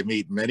retired, I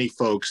meet many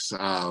folks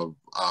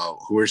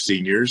who are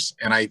seniors,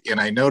 and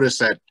I notice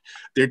that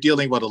they're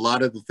dealing with a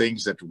lot of the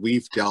things that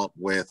we've dealt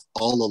with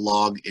all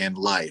along in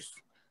life.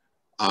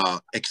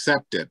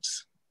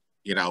 Acceptance,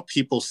 you know,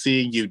 people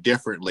seeing you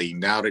differently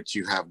now that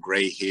you have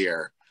gray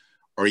hair,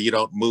 or you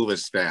don't move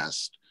as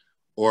fast,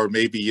 or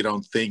maybe you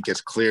don't think as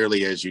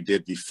clearly as you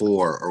did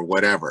before, or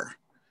whatever.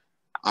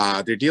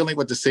 They're dealing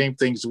with the same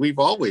things we've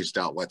always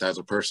dealt with as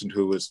a person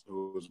who was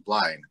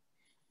blind.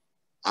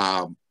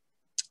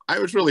 I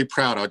was really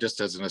proud,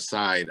 just as an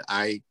aside,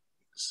 I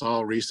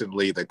saw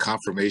recently the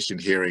confirmation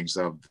hearings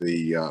of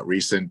the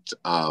recent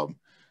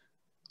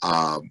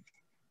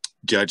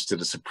judge to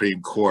the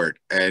Supreme Court.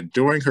 And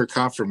during her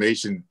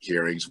confirmation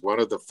hearings,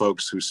 one of the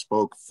folks who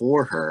spoke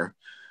for her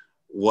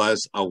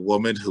was a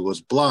woman who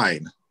was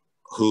blind,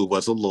 who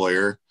was a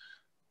lawyer,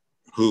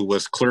 who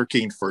was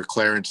clerking for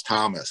Clarence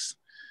Thomas.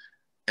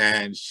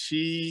 And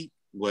she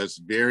was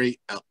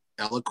very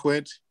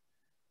eloquent,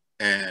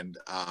 and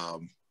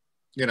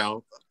you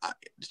know,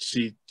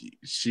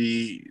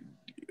 she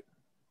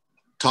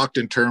talked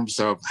in terms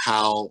of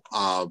how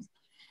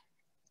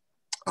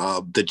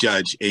the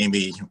judge,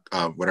 Amy,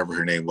 whatever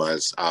her name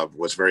was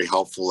very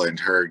helpful in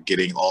her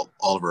getting all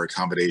of her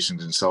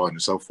accommodations and so on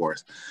and so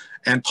forth.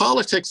 And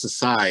politics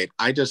aside,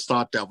 I just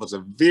thought that was a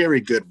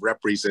very good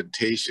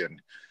representation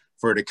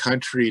for the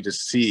country to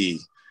see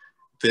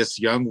this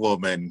young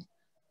woman,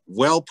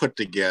 well put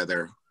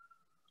together,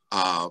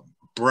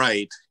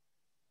 bright,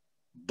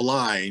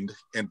 blind,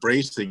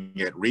 embracing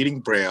it,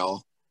 reading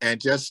Braille, and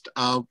just,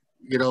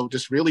 you know,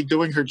 just really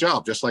doing her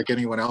job just like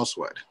anyone else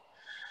would.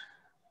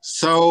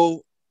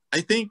 So I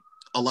think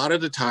a lot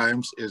of the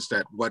times is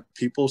that what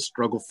people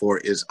struggle for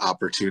is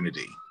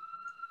opportunity.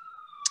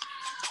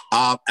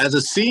 As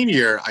a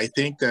senior, I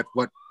think that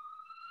what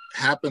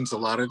happens a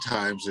lot of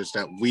times is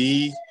that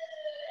we,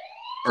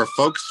 or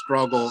folks,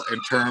 struggle in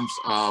terms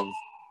of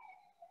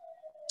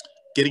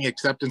getting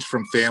acceptance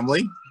from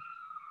family.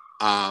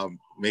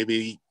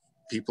 Maybe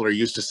people are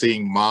used to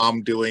seeing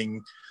mom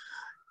doing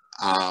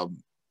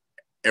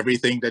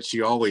everything that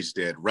she always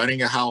did,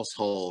 running a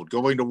household,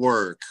 going to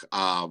work,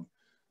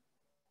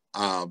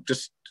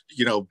 just,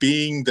 you know,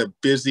 being the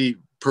busy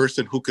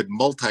person who could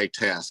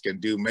multitask and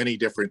do many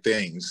different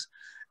things.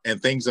 And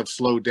things have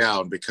slowed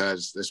down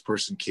because this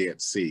person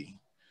can't see.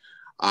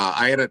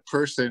 I had a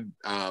person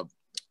a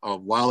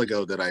while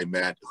ago that I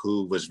met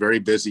who was very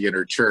busy in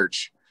her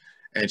church,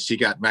 and she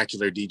got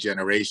macular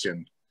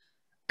degeneration,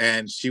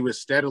 and she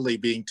was steadily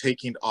being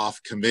taken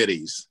off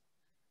committees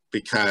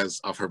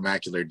because of her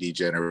macular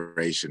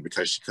degeneration,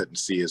 because she couldn't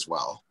see as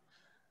well.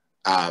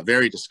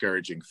 Very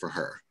discouraging for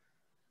her.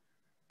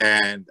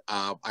 And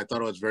I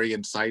thought it was very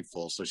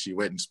insightful. So she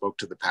went and spoke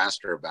to the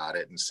pastor about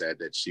it and said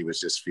that she was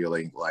just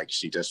feeling like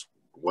she just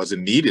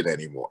wasn't needed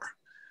anymore.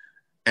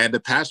 And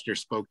the pastor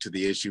spoke to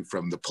the issue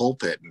from the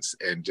pulpit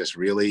and just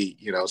really,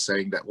 you know,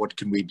 saying that what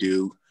can we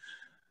do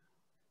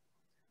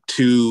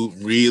to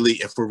really,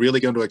 if we're really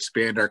going to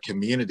expand our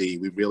community,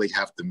 we really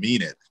have to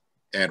mean it.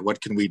 And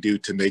what can we do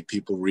to make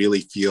people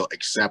really feel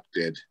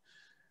accepted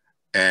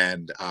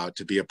and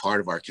to be a part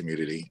of our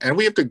community? And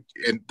we have to,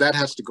 and that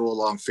has to go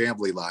along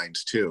family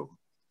lines too.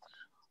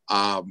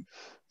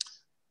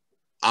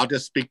 I'll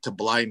just speak to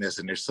blindness,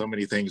 and there's so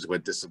many things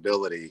with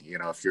disability. You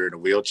know, if you're in a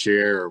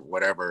wheelchair or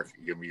whatever,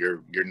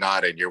 you're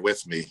not, and you're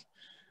with me.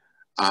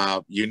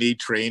 You need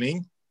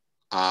training.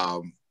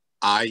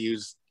 I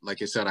use,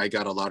 like I said, I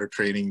got a lot of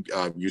training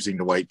using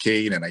the white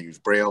cane, and I use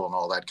Braille and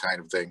all that kind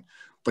of thing.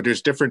 But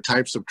there's different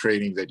types of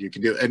training that you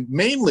can do. And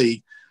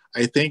mainly,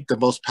 I think the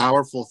most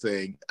powerful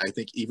thing, I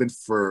think even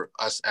for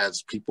us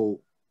as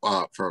people,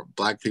 for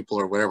Black people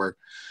or whatever,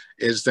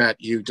 is that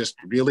you just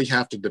really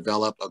have to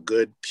develop a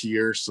good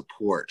peer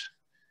support.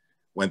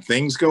 When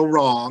things go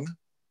wrong,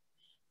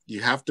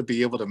 you have to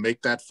be able to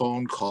make that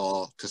phone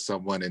call to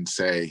someone and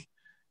say,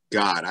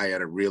 God, I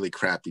had a really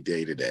crappy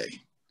day today.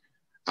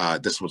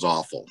 This was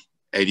awful.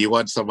 And you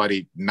want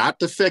somebody not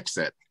to fix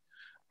it,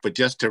 but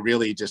just to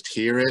really just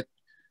hear it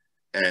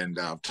and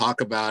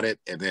talk about it,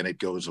 and then it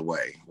goes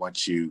away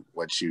once you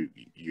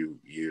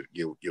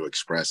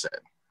express it.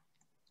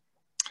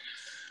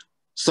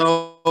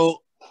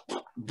 So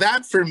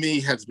that for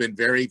me has been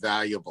very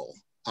valuable.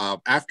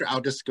 After, I'll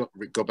just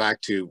go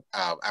back to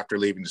after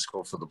leaving the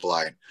School for the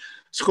Blind.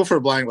 School for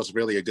the Blind was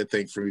really a good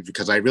thing for me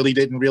because I really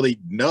didn't really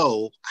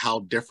know how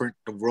different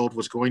the world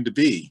was going to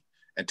be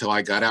until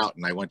I got out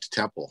and I went to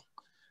Temple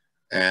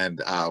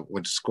and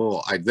went to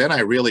school. Then I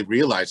really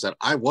realized that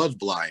I was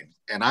blind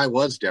and I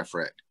was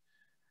different,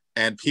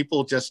 and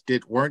people just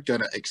weren't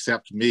going to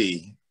accept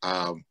me.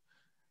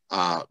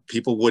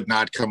 People would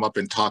not come up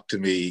and talk to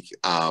me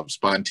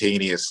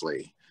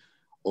spontaneously,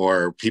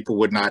 or people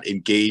would not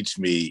engage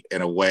me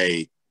in a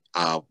way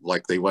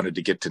like they wanted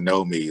to get to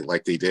know me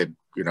like they did,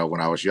 you know, when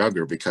I was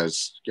younger,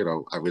 because, you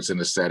know, I was in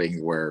a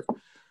setting where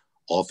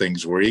all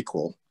things were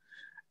equal.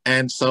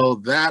 And so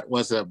that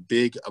was a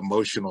big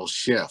emotional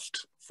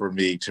shift for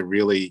me to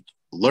really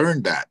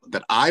learn that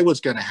I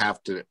was going to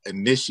have to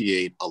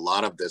initiate a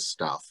lot of this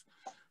stuff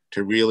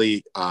to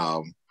really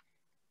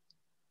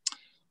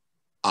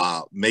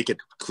make it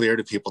clear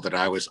to people that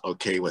I was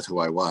okay with who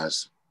I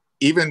was.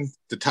 Even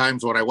the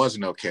times when I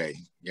wasn't okay,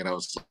 you know,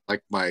 it's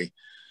like my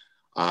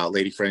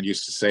lady friend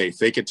used to say,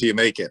 fake it till you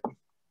make it.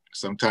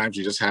 Sometimes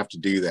you just have to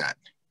do that.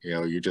 You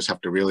know, you just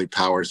have to really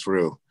power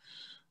through.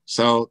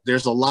 So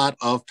there's a lot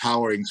of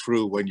powering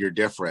through when you're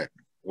different.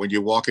 When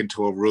you walk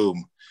into a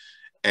room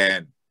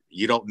and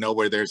you don't know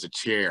where there's a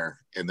chair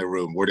in the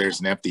room, where there's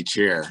an empty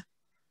chair.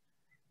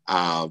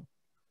 And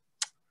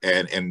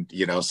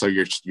you know, so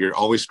you're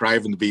always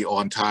striving to be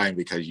on time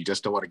because you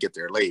just don't want to get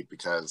there late,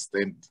 because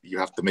then you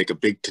have to make a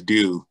big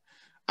to-do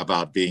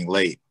about being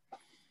late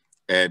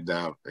and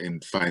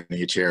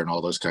finding a chair and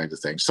all those kinds of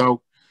things.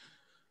 So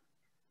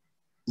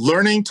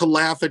learning to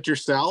laugh at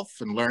yourself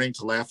and learning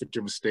to laugh at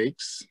your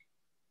mistakes,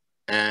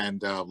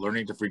 and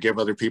learning to forgive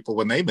other people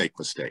when they make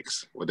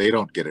mistakes, when they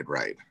don't get it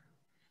right.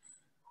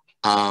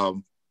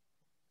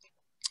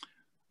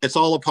 It's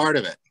all a part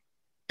of it.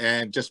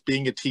 And just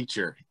being a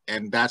teacher.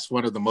 And that's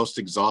one of the most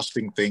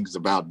exhausting things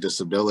about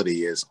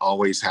disability, is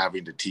always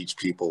having to teach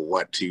people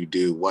what to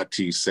do, what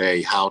to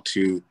say, how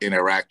to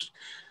interact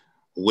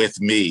with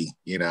me.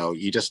 You know,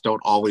 you just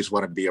don't always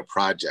want to be a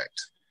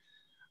project.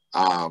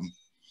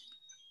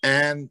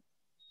 And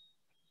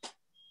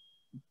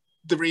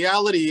the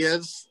reality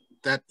is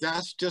that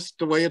that's just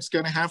the way it's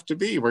going to have to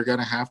be. We're going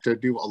to have to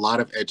do a lot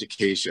of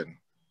education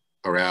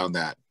around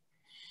that.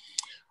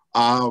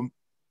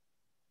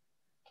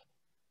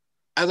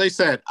 As I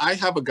said, I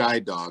have a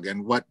guide dog,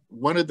 and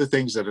one of the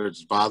things that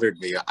has bothered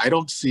me, I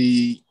don't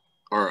see,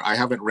 or I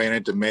haven't ran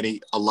into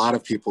a lot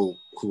of people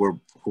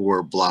who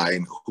are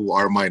blind, who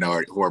are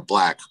minority, who are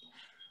Black,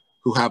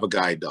 who have a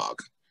guide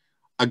dog.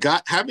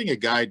 Having a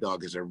guide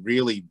dog is a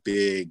really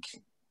big,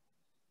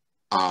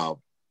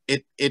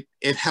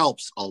 it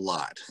helps a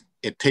lot.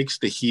 It takes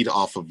the heat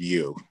off of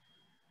you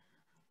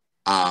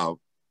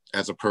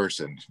as a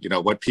person. You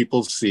know, what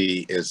people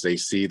see is they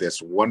see this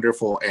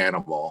wonderful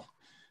animal,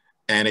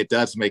 and it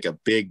does make a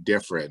big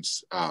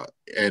difference.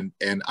 And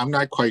I'm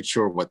not quite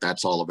sure what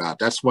that's all about.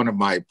 That's one of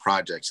my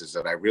projects, is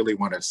that I really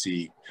want to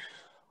see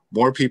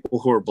more people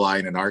who are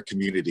blind in our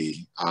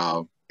community,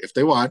 if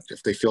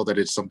they feel that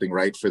it's something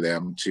right for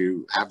them,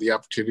 to have the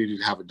opportunity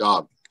to have a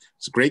dog.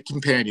 It's a great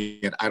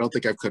companion. I don't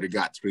think I could have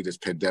got through this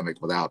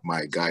pandemic without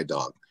my guide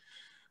dog.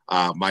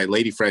 My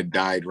lady friend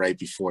died right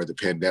before the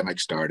pandemic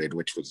started,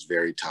 which was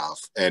very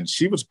tough. And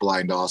she was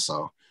blind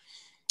also.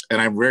 And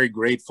I'm very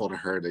grateful to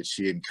her that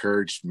she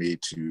encouraged me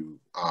to,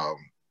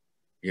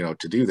 you know,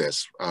 to do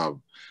this.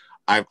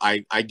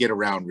 I get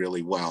around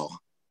really well,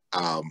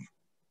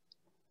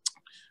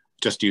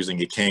 just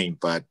using a cane,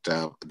 but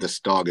this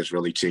dog has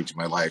really changed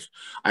my life.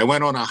 I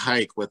went on a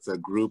hike with a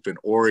group in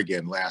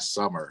Oregon last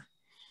summer.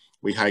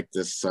 We hiked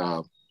this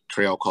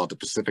trail called the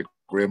Pacific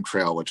Rim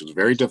Trail, which was a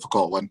very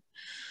difficult one.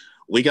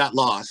 We got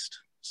lost,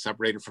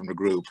 separated from the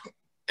group.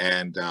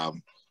 And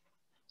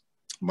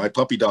my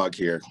puppy dog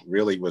here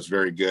really was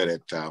very good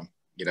at,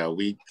 you know,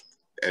 we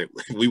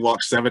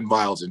walked 7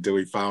 miles until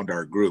we found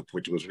our group,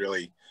 which was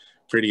really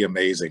pretty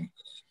amazing.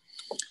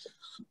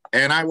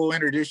 And I will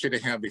introduce you to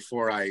him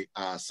before I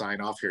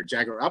sign off here.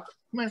 Jagger, up,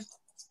 come here,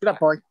 get up,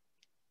 boy.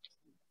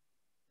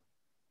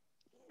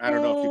 I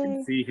don't know if you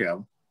can see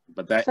him,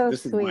 but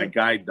this is my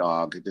guide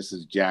dog. This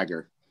is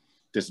Jagger,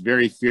 this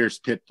very fierce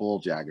pit bull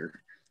Jagger.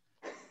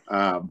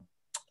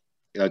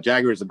 You know,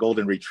 Jagger is a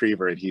golden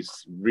retriever, and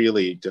he's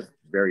really just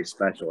very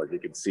special, as you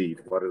can see.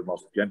 One of the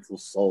most gentle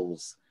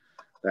souls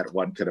that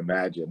one could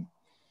imagine.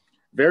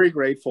 Very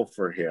grateful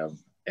for him.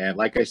 And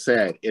like I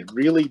said, it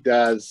really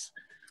does,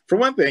 for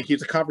one thing,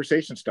 he's a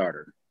conversation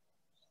starter.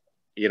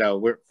 You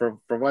know, for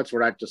once, we're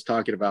not just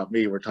talking about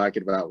me, we're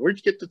talking about, where'd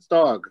you get this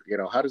dog? You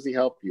know, how does he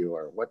help you?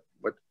 Or what,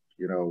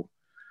 you know,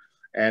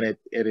 and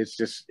it's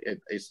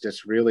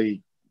just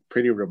really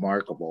pretty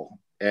remarkable.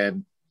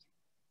 And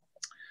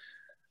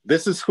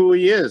this is who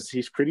he is.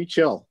 He's pretty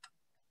chill.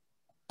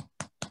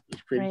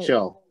 He's pretty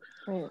chill.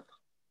 Right.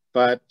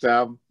 But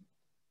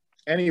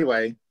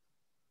anyway,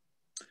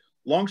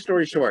 long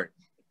story short,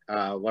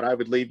 what I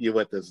would leave you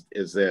with is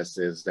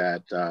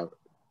that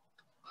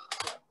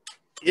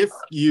if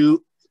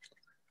you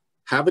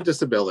have a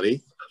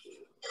disability,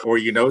 or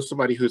you know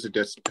somebody who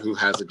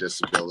has a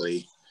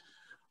disability,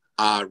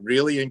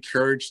 really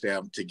encourage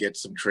them to get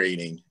some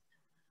training.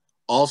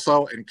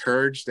 Also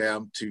encourage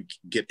them to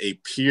get a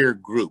peer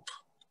group.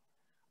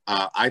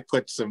 I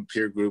put some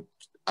peer group,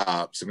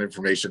 some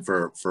information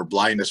for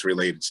blindness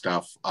related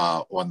stuff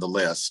on the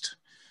list.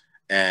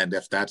 And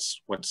if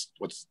that's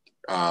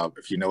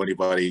if you know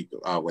anybody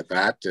with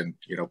that, then,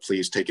 you know,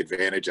 please take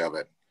advantage of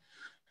it.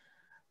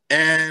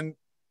 And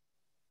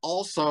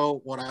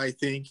also what I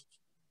think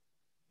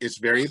is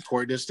very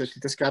important is that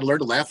you just got to learn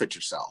to laugh at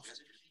yourself.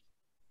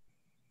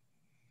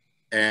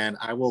 And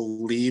I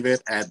will leave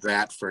it at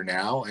that for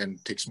now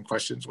and take some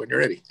questions when you're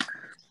ready.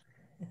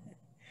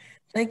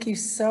 Thank you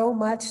so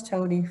much,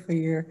 Tony, for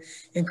your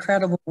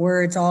incredible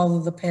words, all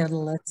of the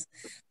panelists.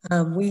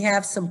 We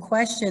have some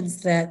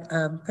questions that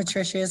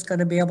Patricia is going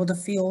to be able to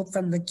field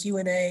from the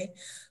Q&A.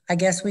 I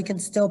guess we can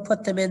still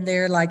put them in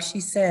there, like she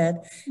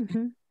said.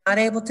 Mm-hmm. Not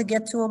able to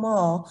get to them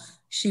all,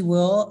 she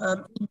will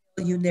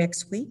email you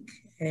next week,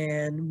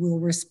 and we'll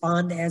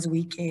respond as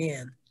we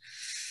can.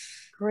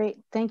 Great,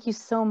 thank you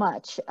so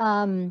much.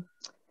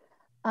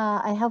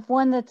 I have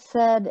one that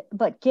said,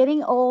 but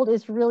getting old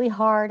is really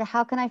hard.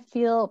 How can I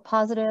feel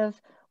positive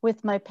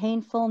with my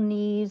painful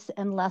knees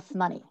and less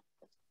money?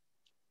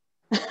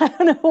 I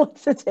don't know what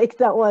to take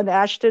that one,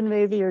 Ashton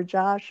maybe, or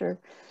Josh, or.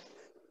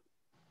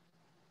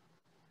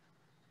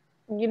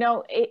 You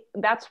know,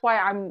 that's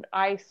why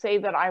I say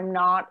that I'm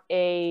not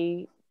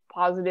a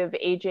positive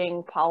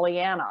aging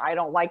Pollyanna. I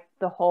don't like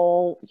the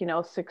whole, you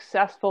know,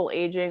 successful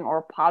aging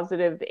or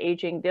positive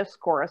aging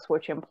discourse,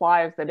 which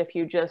implies that if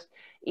you just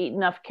eat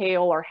enough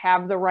kale or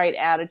have the right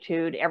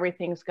attitude,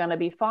 everything's going to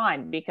be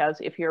fine.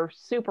 Because if you're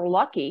super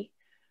lucky,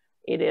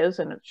 it is,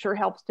 and it sure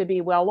helps to be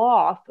well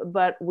off,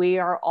 but we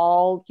are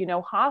all, you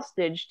know,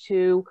 hostage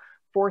to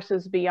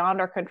forces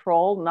beyond our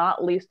control,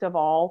 not least of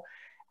all,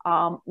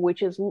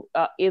 which is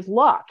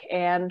luck.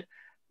 And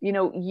you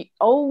know,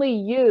 only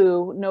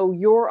you know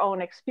your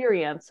own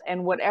experience,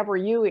 and whatever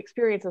you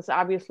experience is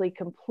obviously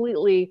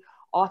completely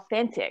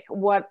authentic.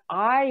 What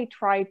I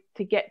try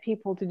to get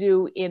people to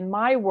do in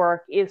my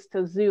work is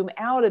to zoom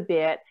out a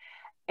bit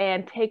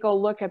and take a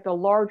look at the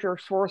larger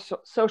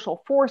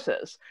social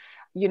forces,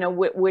 you know,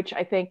 which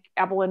I think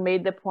Evelyn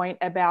made the point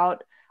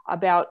about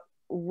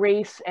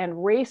race and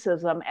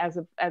racism as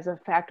a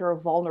factor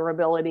of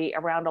vulnerability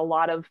around a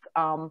lot of,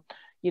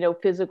 you know,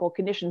 physical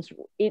conditions.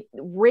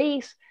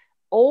 Race,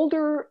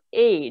 older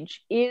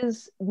age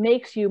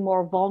makes you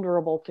more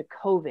vulnerable to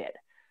COVID.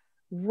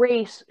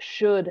 Race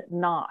should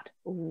not.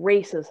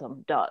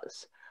 Racism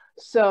does.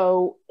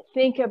 So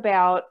think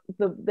about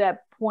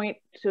that point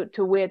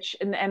to which,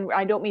 and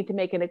I don't mean to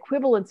make an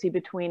equivalency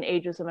between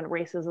ageism and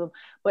racism,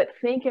 but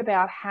think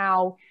about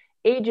how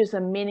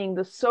ageism, meaning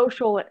the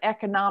social and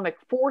economic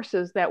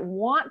forces that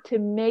want to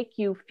make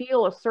you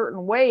feel a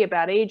certain way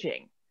about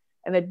aging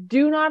and that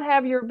do not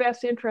have your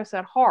best interests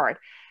at heart,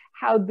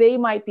 how they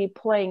might be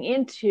playing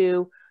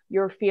into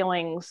your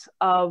feelings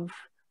of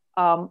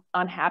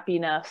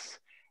unhappiness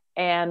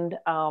and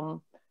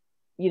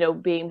you know,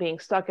 being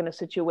stuck in a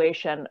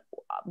situation.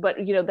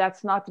 But you know,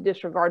 that's not to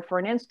disregard for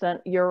an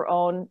instant your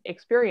own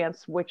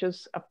experience, which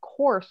is of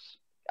course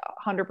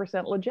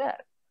 100% legit.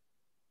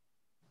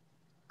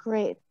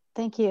 Great,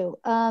 thank you.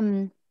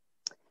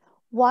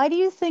 Why do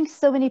you think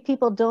so many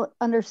people don't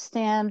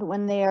understand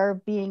when they are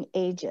being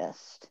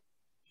ageist?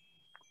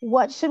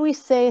 What should we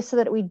say so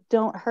that we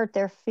don't hurt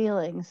their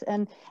feelings?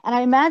 And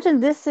I imagine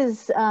this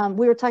is,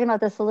 we were talking about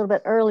this a little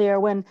bit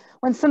earlier, when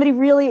somebody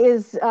really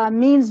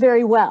means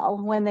very well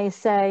when they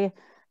say,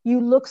 you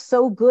look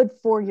so good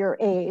for your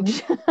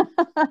age.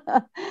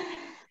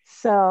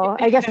 So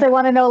I guess they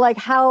want to know, like,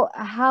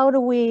 how do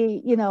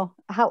we, you know,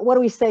 what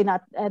do we say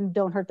not and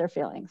don't hurt their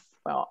feelings?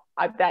 Well,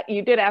 that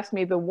you did ask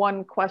me the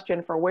one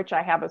question for which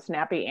I have a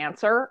snappy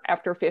answer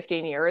after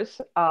 15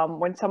 years.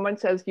 When someone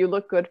says you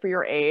look good for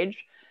your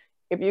age,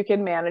 if you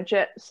can manage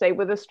it, say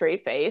with a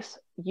straight face,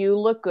 you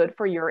look good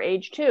for your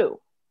age too.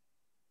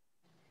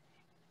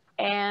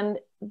 And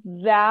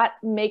that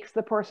makes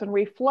the person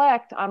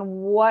reflect on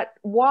what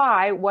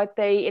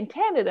they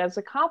intended as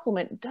a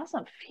compliment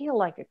doesn't feel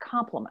like a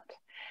compliment.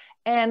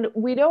 And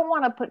we don't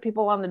want to put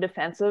people on the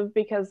defensive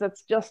because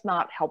that's just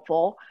not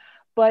helpful.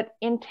 But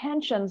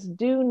intentions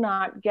do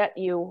not get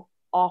you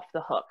off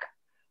the hook.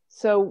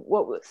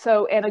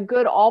 And a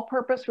good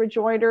all-purpose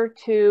rejoinder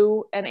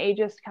to an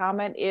ageist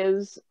comment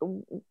is,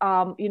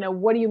 you know,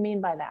 what do you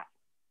mean by that?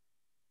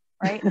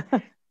 Right?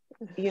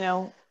 You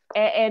know,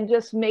 and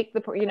just make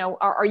the, you know,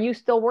 are you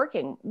still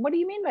working? What do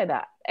you mean by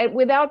that? And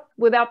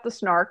without the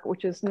snark,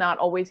 which is not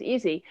always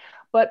easy.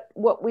 But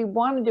what we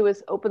want to do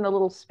is open a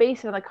little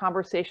space in the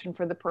conversation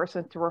for the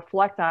person to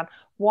reflect on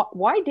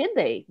why did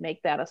they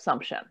make that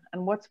assumption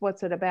and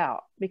what's it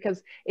about?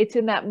 Because it's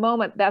in that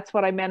moment, that's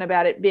what I meant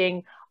about it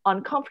being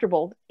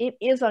uncomfortable. It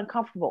is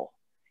uncomfortable.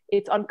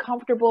 It's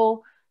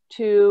uncomfortable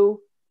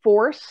to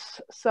force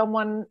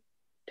someone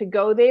to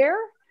go there,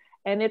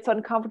 and it's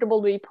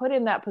uncomfortable to be put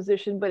in that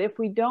position. But if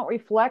we don't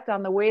reflect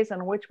on the ways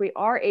in which we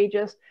are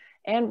ageist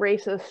and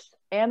racist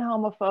and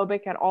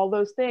homophobic and all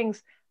those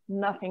things,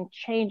 nothing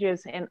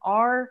changes in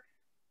our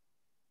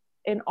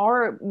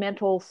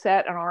mental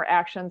set and our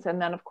actions.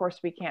 And then of course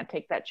we can't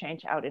take that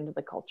change out into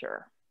the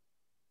culture.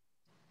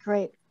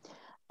 Great.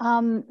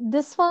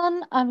 This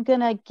one I'm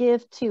gonna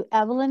give to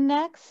Evelyn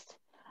next.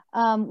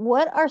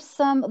 What are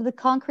some of the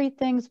concrete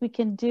things we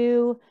can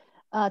do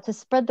to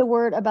spread the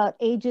word about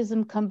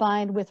ageism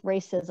combined with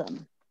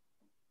racism?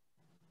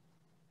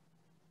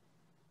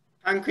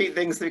 Concrete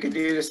things we could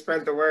do to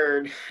spread the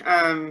word.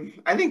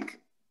 I think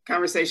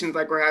conversations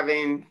like we're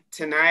having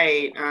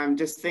tonight,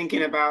 just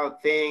thinking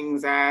about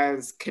things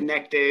as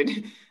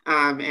connected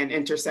and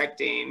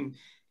intersecting.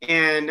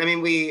 And I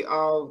mean, we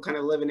all kind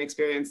of live and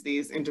experience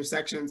these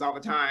intersections all the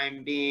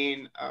time,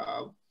 being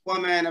a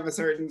woman of a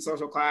certain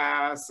social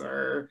class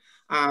or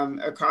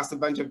across a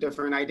bunch of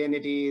different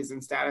identities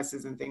and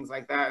statuses and things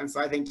like that. And so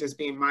I think just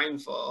being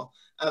mindful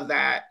of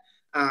that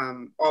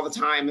all the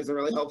time is a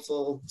really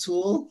helpful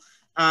tool.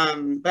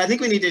 But I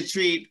think we need to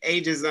treat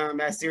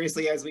ageism as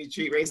seriously as we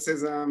treat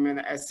racism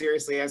and as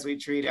seriously as we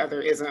treat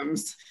other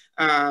isms.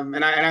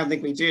 And I don't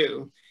think we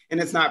do.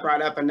 And it's not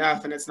brought up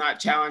enough and it's not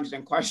challenged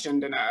and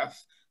questioned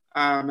enough.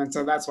 And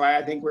so that's why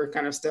I think we're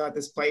kind of still at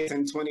this place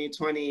in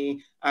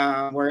 2020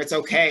 where it's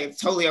okay, it's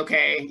totally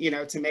okay, you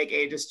know, to make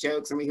ageist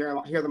jokes, and we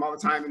hear them all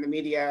the time in the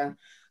media.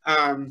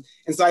 And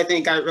so I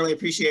think I really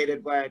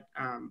appreciated what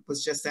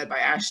was just said by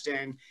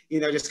Ashton, you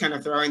know, just kind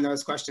of throwing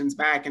those questions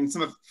back. And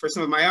for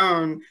some of my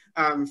own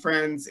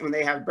friends, when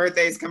they have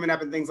birthdays coming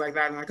up and things like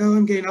that, I'm like, oh,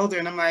 I'm getting older.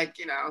 And I'm like,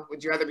 you know,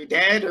 would you rather be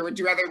dead or would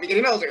you rather be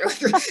getting older?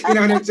 You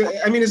know, and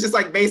I mean, it's just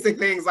like basic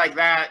things like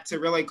that to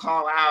really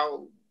call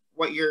out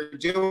what you're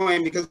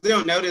doing, because we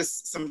don't notice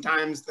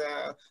sometimes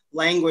the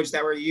language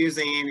that we're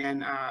using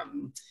and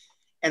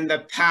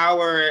the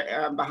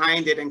power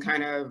behind it, and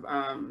kind of,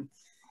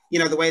 you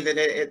know, the way that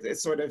it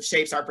sort of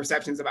shapes our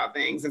perceptions about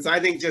things. And so I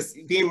think just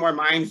being more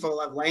mindful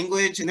of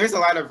language, and there's a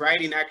lot of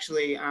writing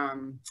actually, I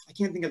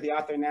can't think of the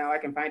author now, I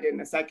can find it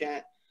in a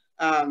second,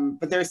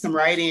 but there's some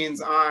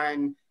writings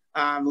on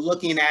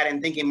looking at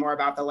and thinking more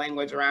about the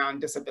language around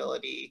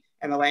disability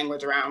and the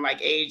language around like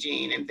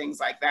aging and things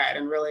like that,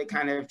 and really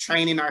kind of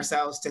training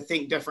ourselves to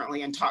think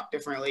differently and talk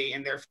differently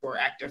and therefore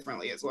act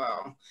differently as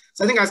well.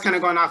 So I think I was kind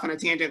of going off on a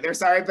tangent there,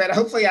 sorry, but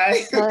hopefully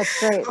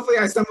hopefully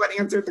I somewhat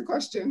answered the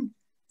question.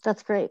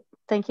 That's great,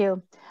 thank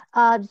you.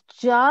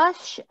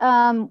 Josh,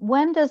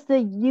 when does the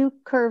U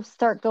curve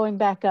start going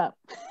back up?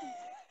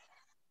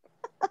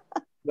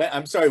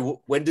 I'm sorry,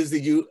 when does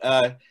the U,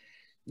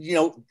 you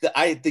know,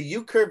 the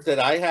U curve that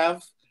I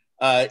have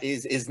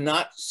is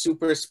not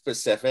super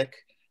specific.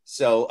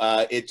 So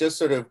it just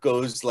sort of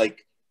goes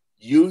like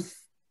youth,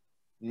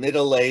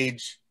 middle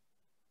age,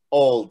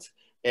 old.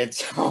 And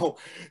but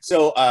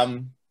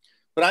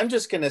I'm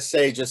just going to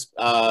say just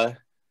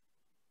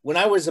when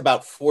I was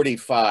about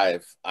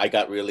 45, I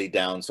got really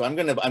down. So I'm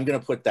going to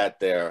put that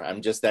there.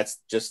 I'm just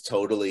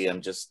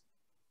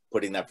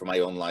putting that for my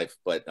own life.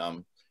 But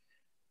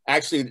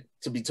actually,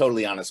 to be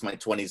totally honest, my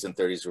 20s and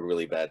 30s were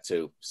really bad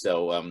too.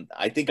 So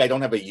I think I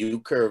don't have a U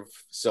curve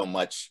so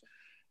much.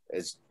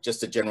 It's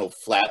just a general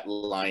flat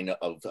line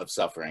of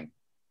suffering.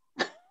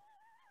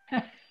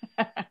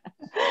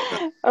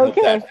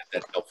 Okay.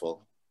 That's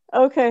helpful.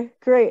 Okay,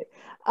 great.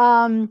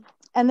 And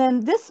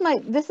then this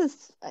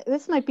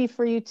might be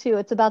for you too.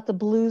 It's about the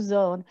blue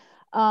zone.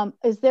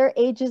 Is there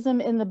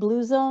ageism in the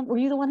blue zone? Were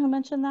you the one who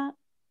mentioned that?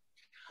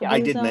 Yeah,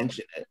 I did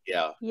mention it.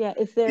 Yeah. Yeah.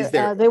 Is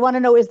there? They want to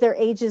know, is there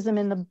ageism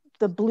in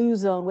the blue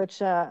zone?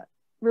 Which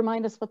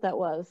remind us what that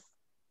was.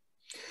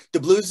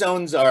 The blue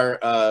zones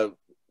are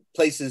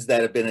places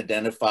that have been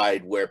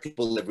identified where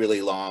people live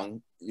really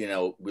long, you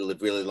know, we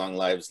live really long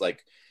lives,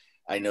 like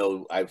I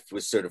know I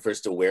was sort of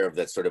first aware of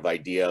that sort of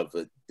idea of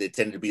they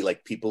tended to be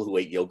like people who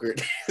ate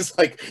yogurt. It's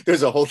like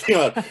there's a whole thing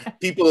about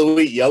people who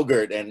eat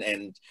yogurt, and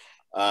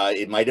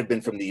it might have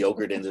been from the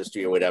yogurt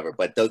industry or whatever.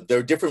 But there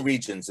are different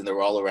regions, and they're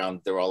all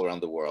around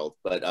the world.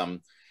 But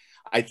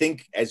I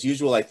think, as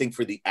usual, I think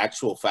for the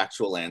actual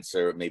factual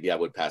answer, maybe I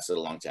would pass it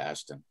along to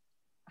Ashton.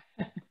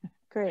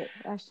 Great,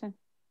 Ashton.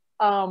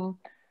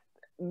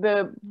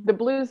 The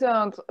blue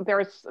zones,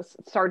 there's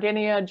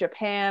Sardinia,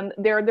 Japan,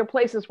 they're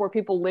places where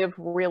people live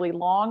really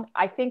long.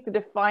 I think the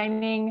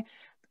defining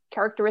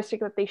characteristic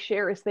that they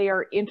share is they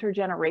are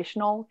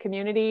intergenerational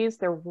communities.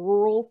 They're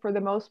rural for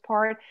the most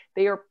part.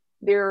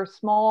 They're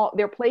small,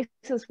 they're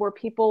places where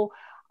people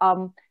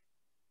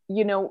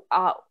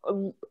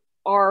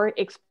are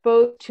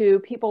exposed to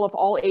people of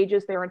all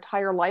ages their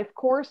entire life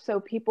course. So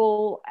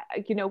people,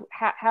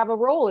 have a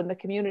role in the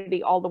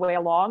community all the way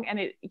along. And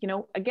it,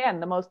 again,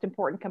 the most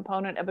important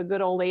component of a good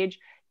old age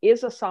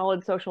is a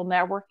solid social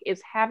network, is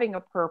having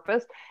a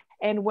purpose.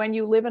 And when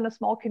you live in a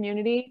small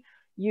community,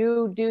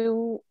 you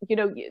do,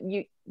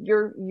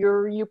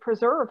 you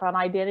preserve an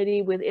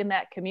identity within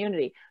that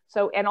community.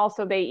 So, and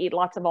also they eat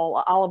lots of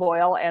olive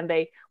oil, and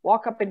they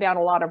walk up and down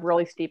a lot of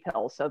really steep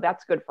hills. So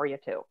that's good for you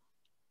too.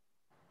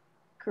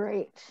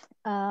 Great.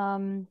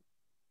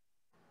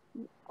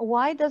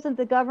 Why doesn't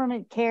the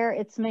government care?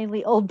 It's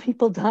mainly old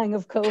people dying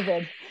of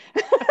COVID.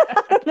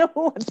 I don't know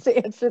who wants to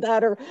answer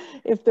that, or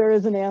if there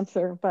is an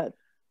answer, but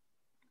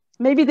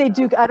maybe they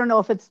do. I don't know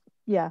if it's,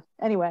 yeah,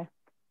 anyway.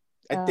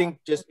 I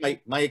think just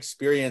my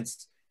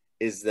experience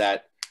is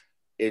that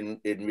in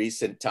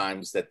recent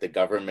times that the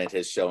government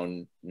has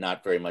shown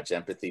not very much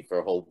empathy for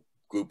a whole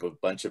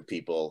bunch of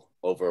people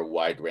over a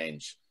wide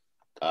range.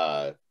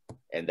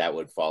 And that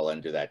would fall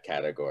under that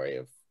category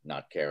of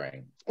not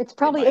caring. It's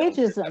probably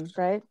ageism,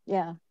 right?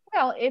 Yeah.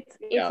 Well, it's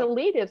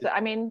elitism.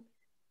 I mean,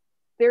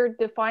 their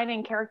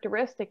defining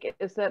characteristic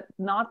is that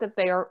not that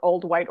they are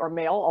old, white, or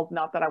male,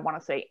 not that I want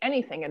to say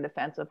anything in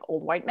defense of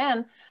old white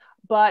men,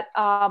 but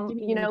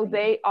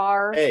they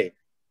are. Hey.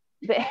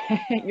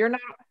 You're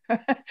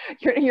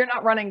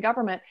not running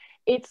government.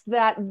 It's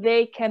that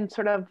they can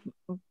sort of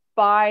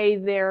buy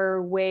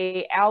their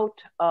way out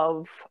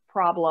of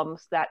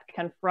problems that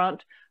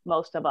confront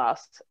most of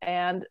us,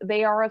 and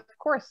they are, of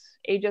course,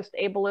 ageist,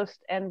 ableist,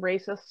 and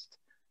racist,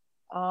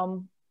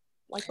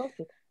 like most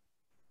people.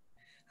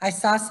 I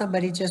saw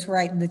somebody just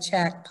write in the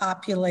chat,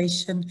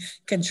 population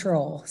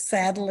control.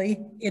 Sadly,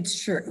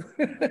 it's true.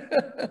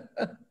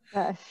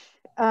 Gosh.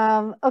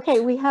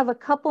 Okay, we have a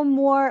couple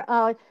more.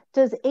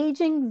 Does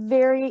aging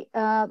vary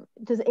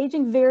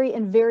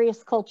in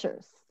various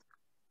cultures?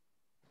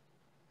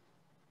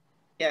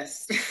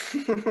 Yes.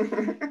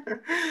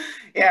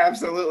 Yeah,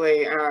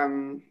 absolutely.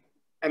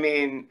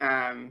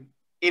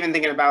 Even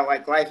thinking about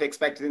like life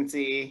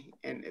expectancy,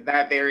 and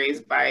that varies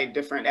by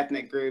different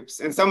ethnic groups,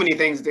 and so many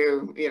things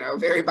do,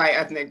 vary by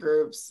ethnic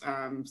groups,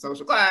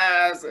 social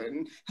class,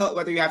 and health,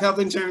 whether you have health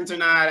insurance or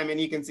not. I mean,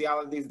 you can see all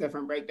of these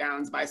different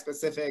breakdowns by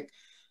specific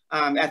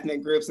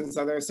ethnic groups, and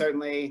so there's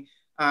certainly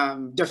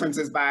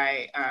differences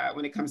by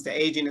when it comes to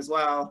aging as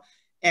well.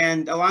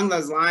 And along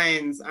those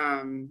lines,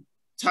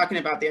 talking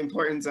about the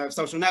importance of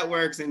social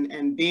networks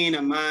and being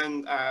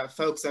among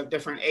folks of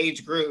different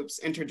age groups,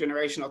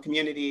 intergenerational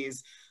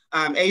communities.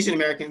 Asian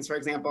Americans, for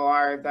example,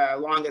 are the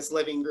longest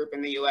living group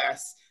in the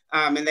US.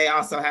 And they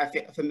also have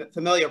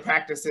familiar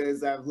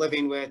practices of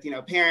living with,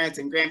 parents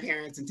and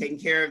grandparents and taking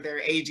care of their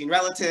aging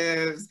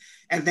relatives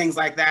and things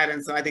like that.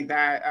 And so I think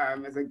that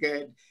is a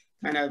good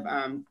kind of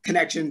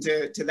connection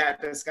to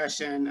that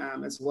discussion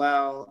as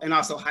well. And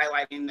also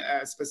highlighting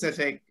a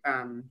specific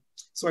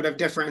sort of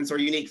difference or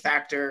unique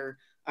factor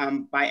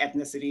by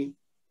ethnicity.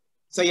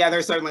 So yeah,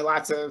 there's certainly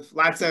lots of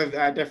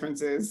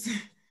differences.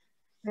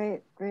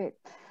 Great.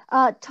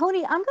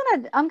 Tony,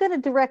 I'm gonna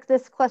direct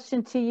this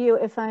question to you,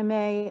 if I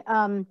may,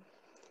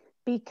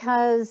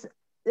 because,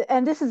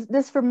 and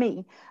this for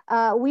me,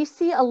 we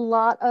see a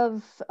lot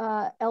of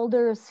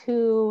elders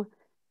who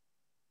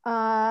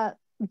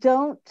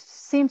don't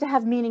seem to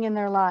have meaning in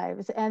their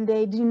lives, and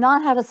they do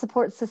not have a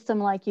support system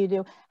like you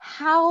do.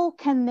 How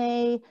can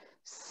they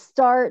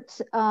start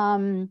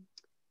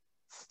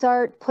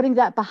putting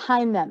that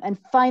behind them and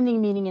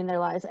finding meaning in their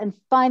lives and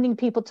finding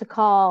people to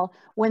call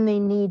when they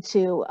need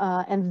to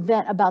and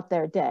vent about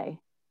their day?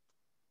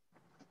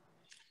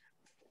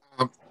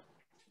 I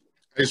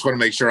just want to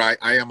make sure I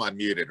am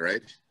unmuted,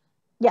 right?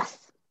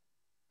 Yes.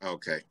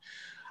 Okay.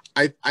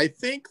 I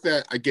think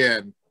that,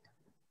 again,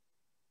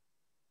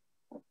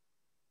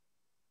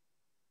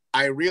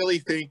 I really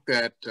think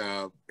that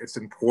it's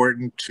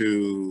important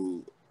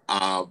to,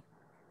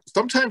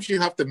 sometimes you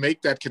have to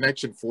make that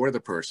connection for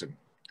the person.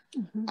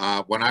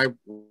 Mm-hmm.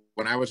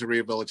 When I was a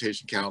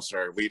rehabilitation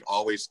counselor, we'd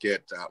always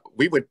get,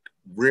 we would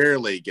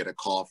rarely get a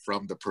call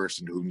from the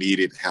person who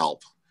needed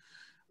help.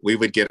 We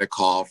would get a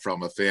call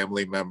from a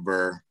family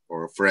member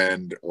or a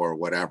friend or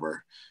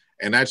whatever.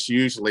 And that's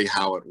usually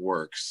how it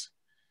works.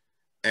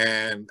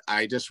 And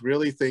I just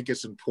really think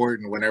it's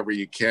important whenever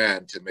you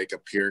can to make a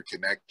peer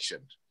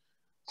connection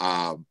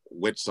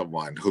with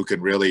someone who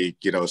can really,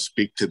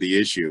 speak to the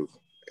issue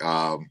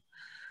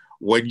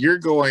When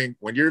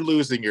you're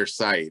losing your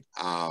sight,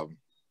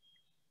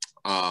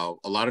 a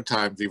lot of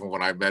times, even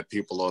when I met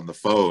people on the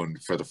phone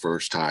for the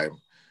first time,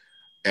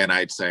 and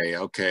I'd say,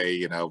 okay,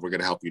 you know, we're going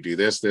to help you do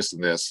this, this,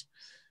 and this.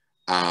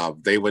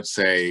 They would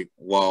say,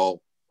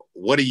 well,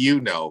 what do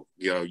you know?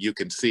 You know, you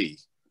can see.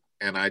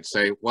 And I'd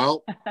say,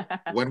 well,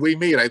 when we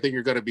meet, I think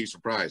you're going to be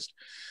surprised.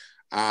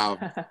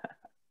 And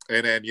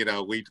then, you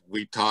know,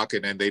 we talk,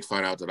 and then they'd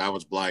find out that I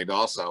was blind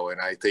also. And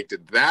I think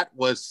that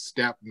was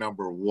step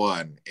number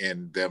one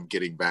in them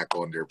getting back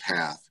on their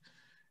path.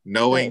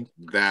 Knowing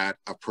that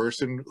a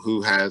person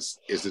who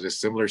is in a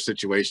similar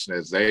situation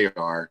as they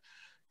are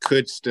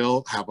could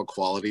still have a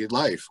quality of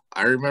life.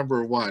 I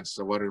remember once,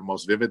 one of the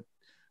most vivid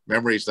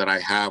memories that I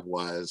have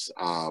was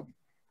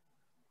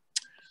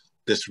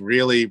this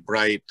really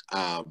bright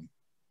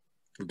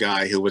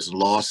guy who was in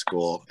law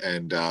school,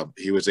 and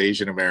he was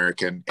Asian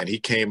American, and he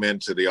came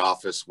into the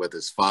office with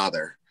his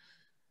father,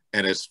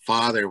 and his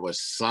father was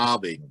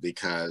sobbing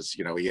because,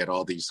 you know, he had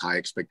all these high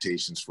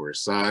expectations for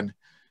his son.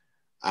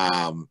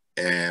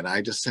 And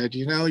I just said,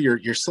 you know,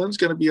 your son's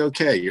going to be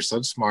okay. Your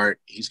son's smart.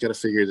 He's going to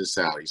figure this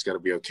out. He's going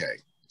to be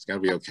okay. It's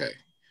going to be okay.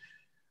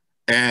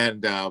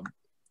 And,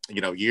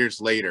 you know,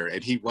 years later,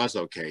 and he was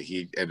okay.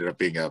 He ended up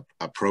being a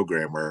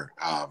programmer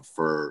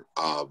for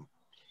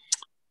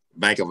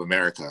Bank of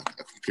America,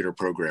 a computer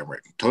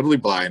programmer, totally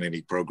blind, and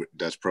he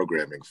does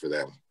programming for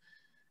them.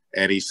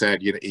 And he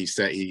said, you know,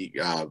 he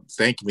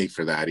thanked me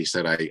for that. He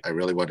said, I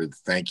really wanted to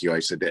thank you. I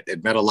said,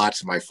 it meant a lot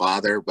to my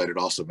father, but it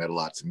also meant a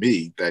lot to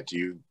me that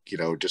you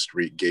know, just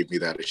gave me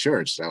that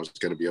assurance that I was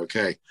going to be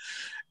okay.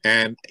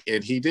 And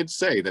he did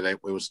say that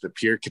it was the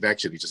peer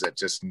connection. He just said,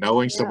 just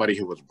knowing somebody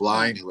who was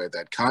blind, who had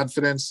that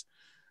confidence,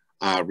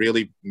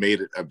 really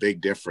made a big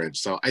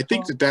difference. So I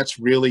think that's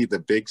really a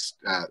big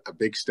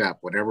step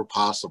whenever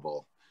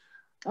possible.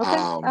 Okay,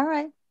 all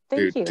right,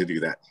 thank you. To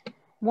do that.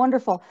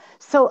 Wonderful.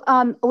 So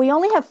we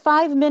only have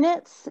 5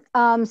 minutes.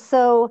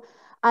 So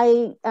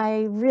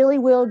I really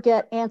will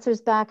get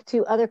answers back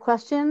to other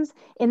questions.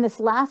 In this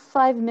last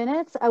 5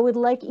 minutes, I would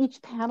like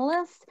each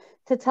panelist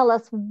to tell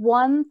us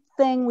one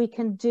thing we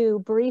can do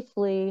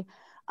briefly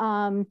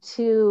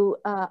to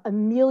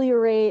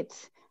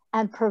ameliorate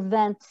and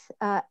prevent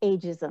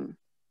ageism.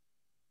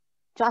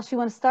 Josh, you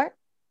want to start?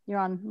 You're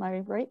on my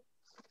right.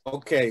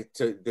 Okay,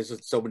 so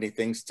there's so many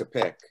things to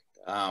pick.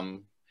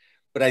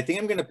 But I think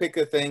I'm going to pick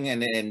a thing,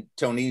 and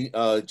Tony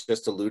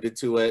just alluded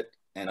to it,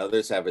 and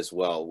others have as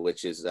well,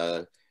 which is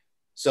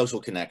social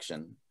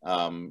connection.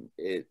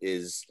 It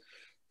is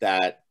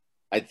that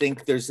I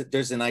think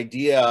there's an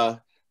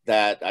idea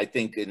that I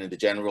think in the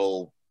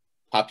general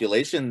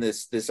population,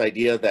 this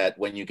idea that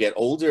when you get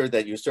older,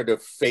 that you're sort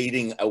of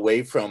fading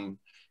away from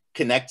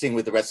connecting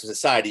with the rest of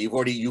society.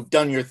 You've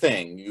done your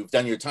thing, you've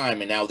done your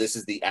time, and now this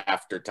is the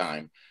after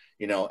time.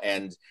 You know,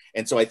 and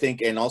so I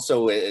think, and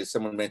also as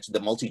someone mentioned,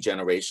 the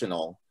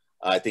multi-generational,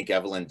 I think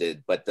Evelyn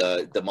did, but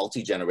the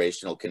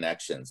multi-generational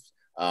connections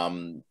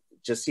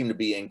just seem to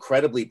be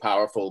incredibly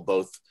powerful,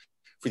 both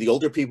for the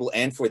older people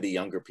and for the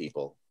younger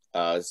people.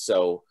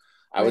 So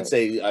I would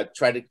say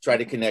try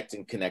to connect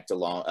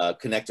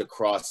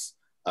across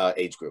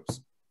age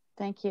groups.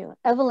 Thank you.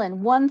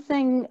 Evelyn, one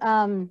thing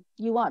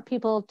you want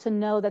people to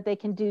know that they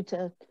can do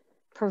to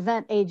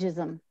prevent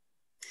ageism?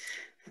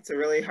 It's a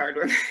really hard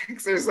one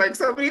because there's like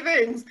so many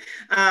things.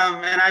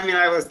 And I mean,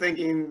 I was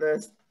thinking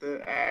the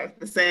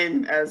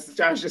same as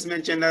Josh just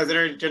mentioned, those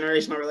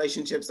intergenerational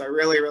relationships are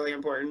really, really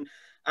important.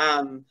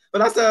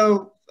 But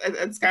also,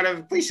 it's kind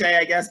of cliche,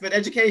 I guess, but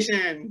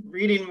education,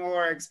 reading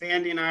more,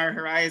 expanding our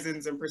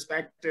horizons and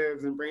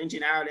perspectives, and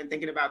branching out and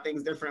thinking about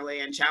things differently,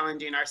 and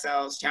challenging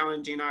ourselves,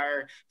 challenging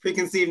our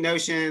preconceived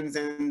notions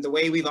and the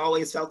way we've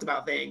always felt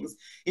about things.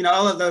 You know,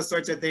 all of those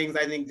sorts of things.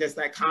 I think just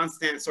that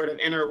constant sort of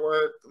inner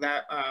work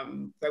that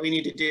that we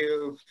need to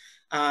do,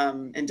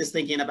 and just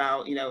thinking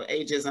about, you know,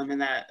 ageism in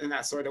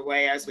that sort of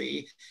way as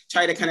we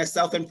try to kind of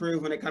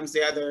self-improve when it comes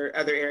to other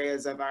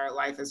areas of our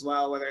life as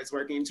well, whether it's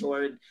working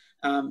toward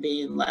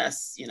being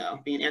less, you know,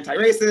 being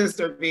anti-racist,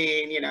 or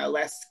being, you know,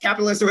 less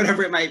capitalist, or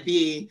whatever it might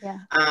be. Yeah.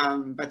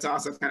 But to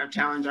also kind of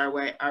challenge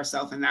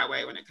ourselves in that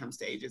way when it comes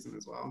to ageism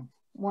as well.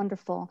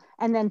 Wonderful.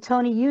 And then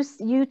Tony, you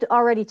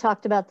already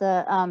talked about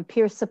the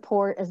peer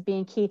support as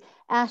being key.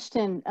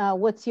 Ashton,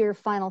 what's your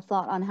final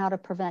thought on how to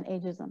prevent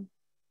ageism?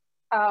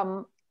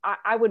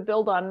 I would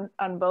build on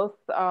both,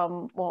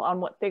 well, on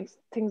what things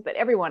that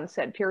everyone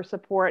said: peer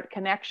support,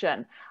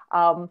 connection.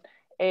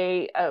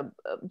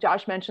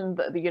 Josh mentioned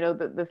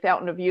the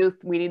fountain of youth.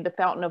 We need the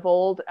fountain of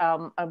old.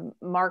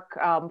 Mark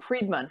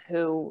Friedman,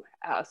 who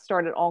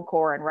started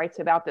Encore and writes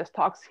about this,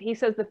 he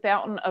says the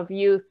fountain of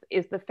youth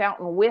is the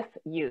fountain with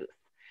youth.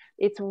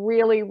 It's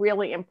really,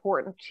 really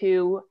important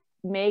to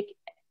make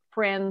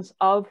friends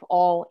of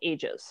all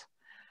ages,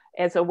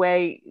 as a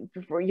way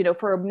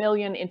for a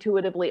million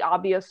intuitively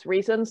obvious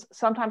reasons.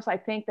 Sometimes I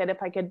think that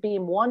if I could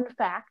beam one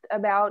fact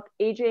about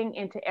aging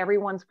into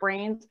everyone's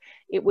brains,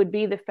 it would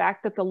be the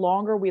fact that the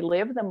longer we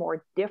live, the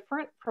more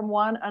different from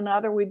one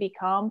another we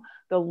become,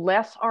 the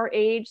less our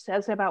age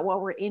says about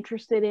what we're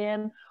interested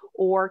in,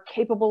 or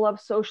capable of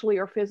socially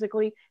or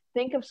physically,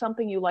 think of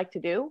something you like to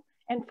do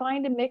and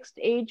find a mixed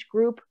age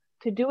group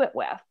to do it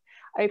with.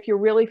 If you're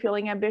really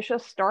feeling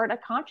ambitious, start a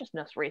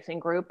consciousness racing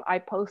group. I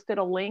posted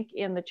a link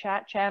in the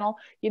chat channel,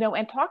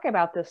 and talk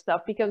about this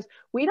stuff, because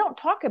we don't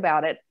talk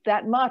about it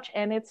that much.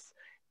 And it's,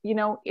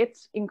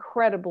 it's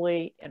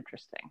incredibly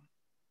interesting.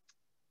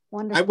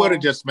 Wonderful. I want to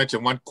just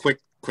mention one quick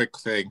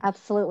thing.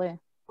 Absolutely.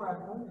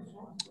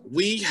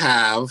 We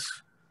have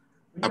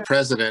a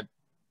president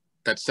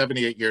that's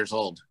 78 years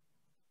old.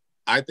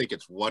 I think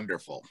it's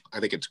wonderful. I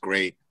think it's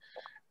great.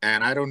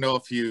 And I don't know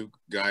if you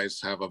guys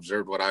have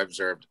observed what I've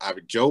observed.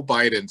 Joe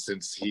Biden,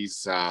 since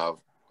he's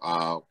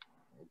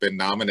been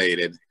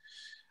nominated,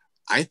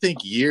 I think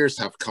years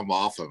have come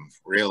off him,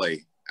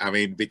 really. I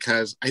mean,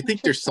 because I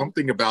think there's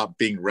something about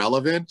being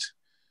relevant.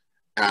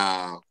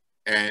 There's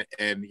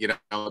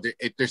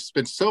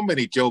been so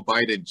many Joe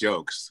Biden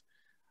jokes,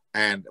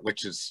 and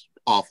which is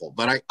awful.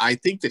 But I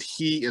think that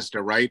he is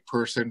the right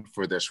person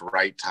for this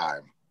right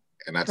time.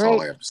 And that's all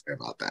I have to say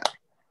about that.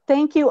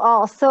 Thank you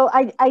all. So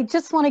I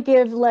just want to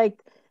give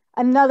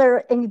another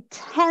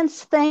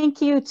intense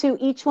thank you to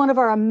each one of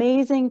our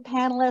amazing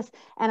panelists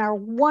and our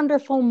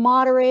wonderful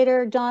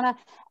moderator, Donna,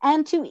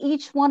 and to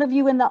each one of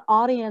you in the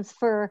audience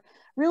for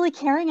really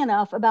caring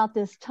enough about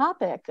this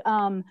topic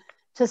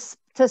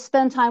to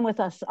spend time with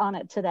us on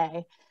it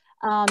today.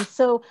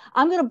 So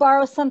I'm going to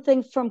borrow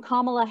something from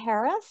Kamala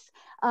Harris.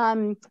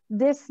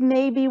 This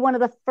may be one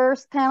of the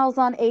first panels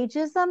on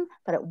ageism,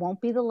 but it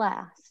won't be the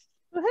last.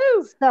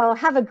 Woohoo! So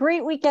have a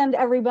great weekend,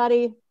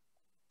 everybody.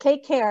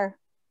 Take care.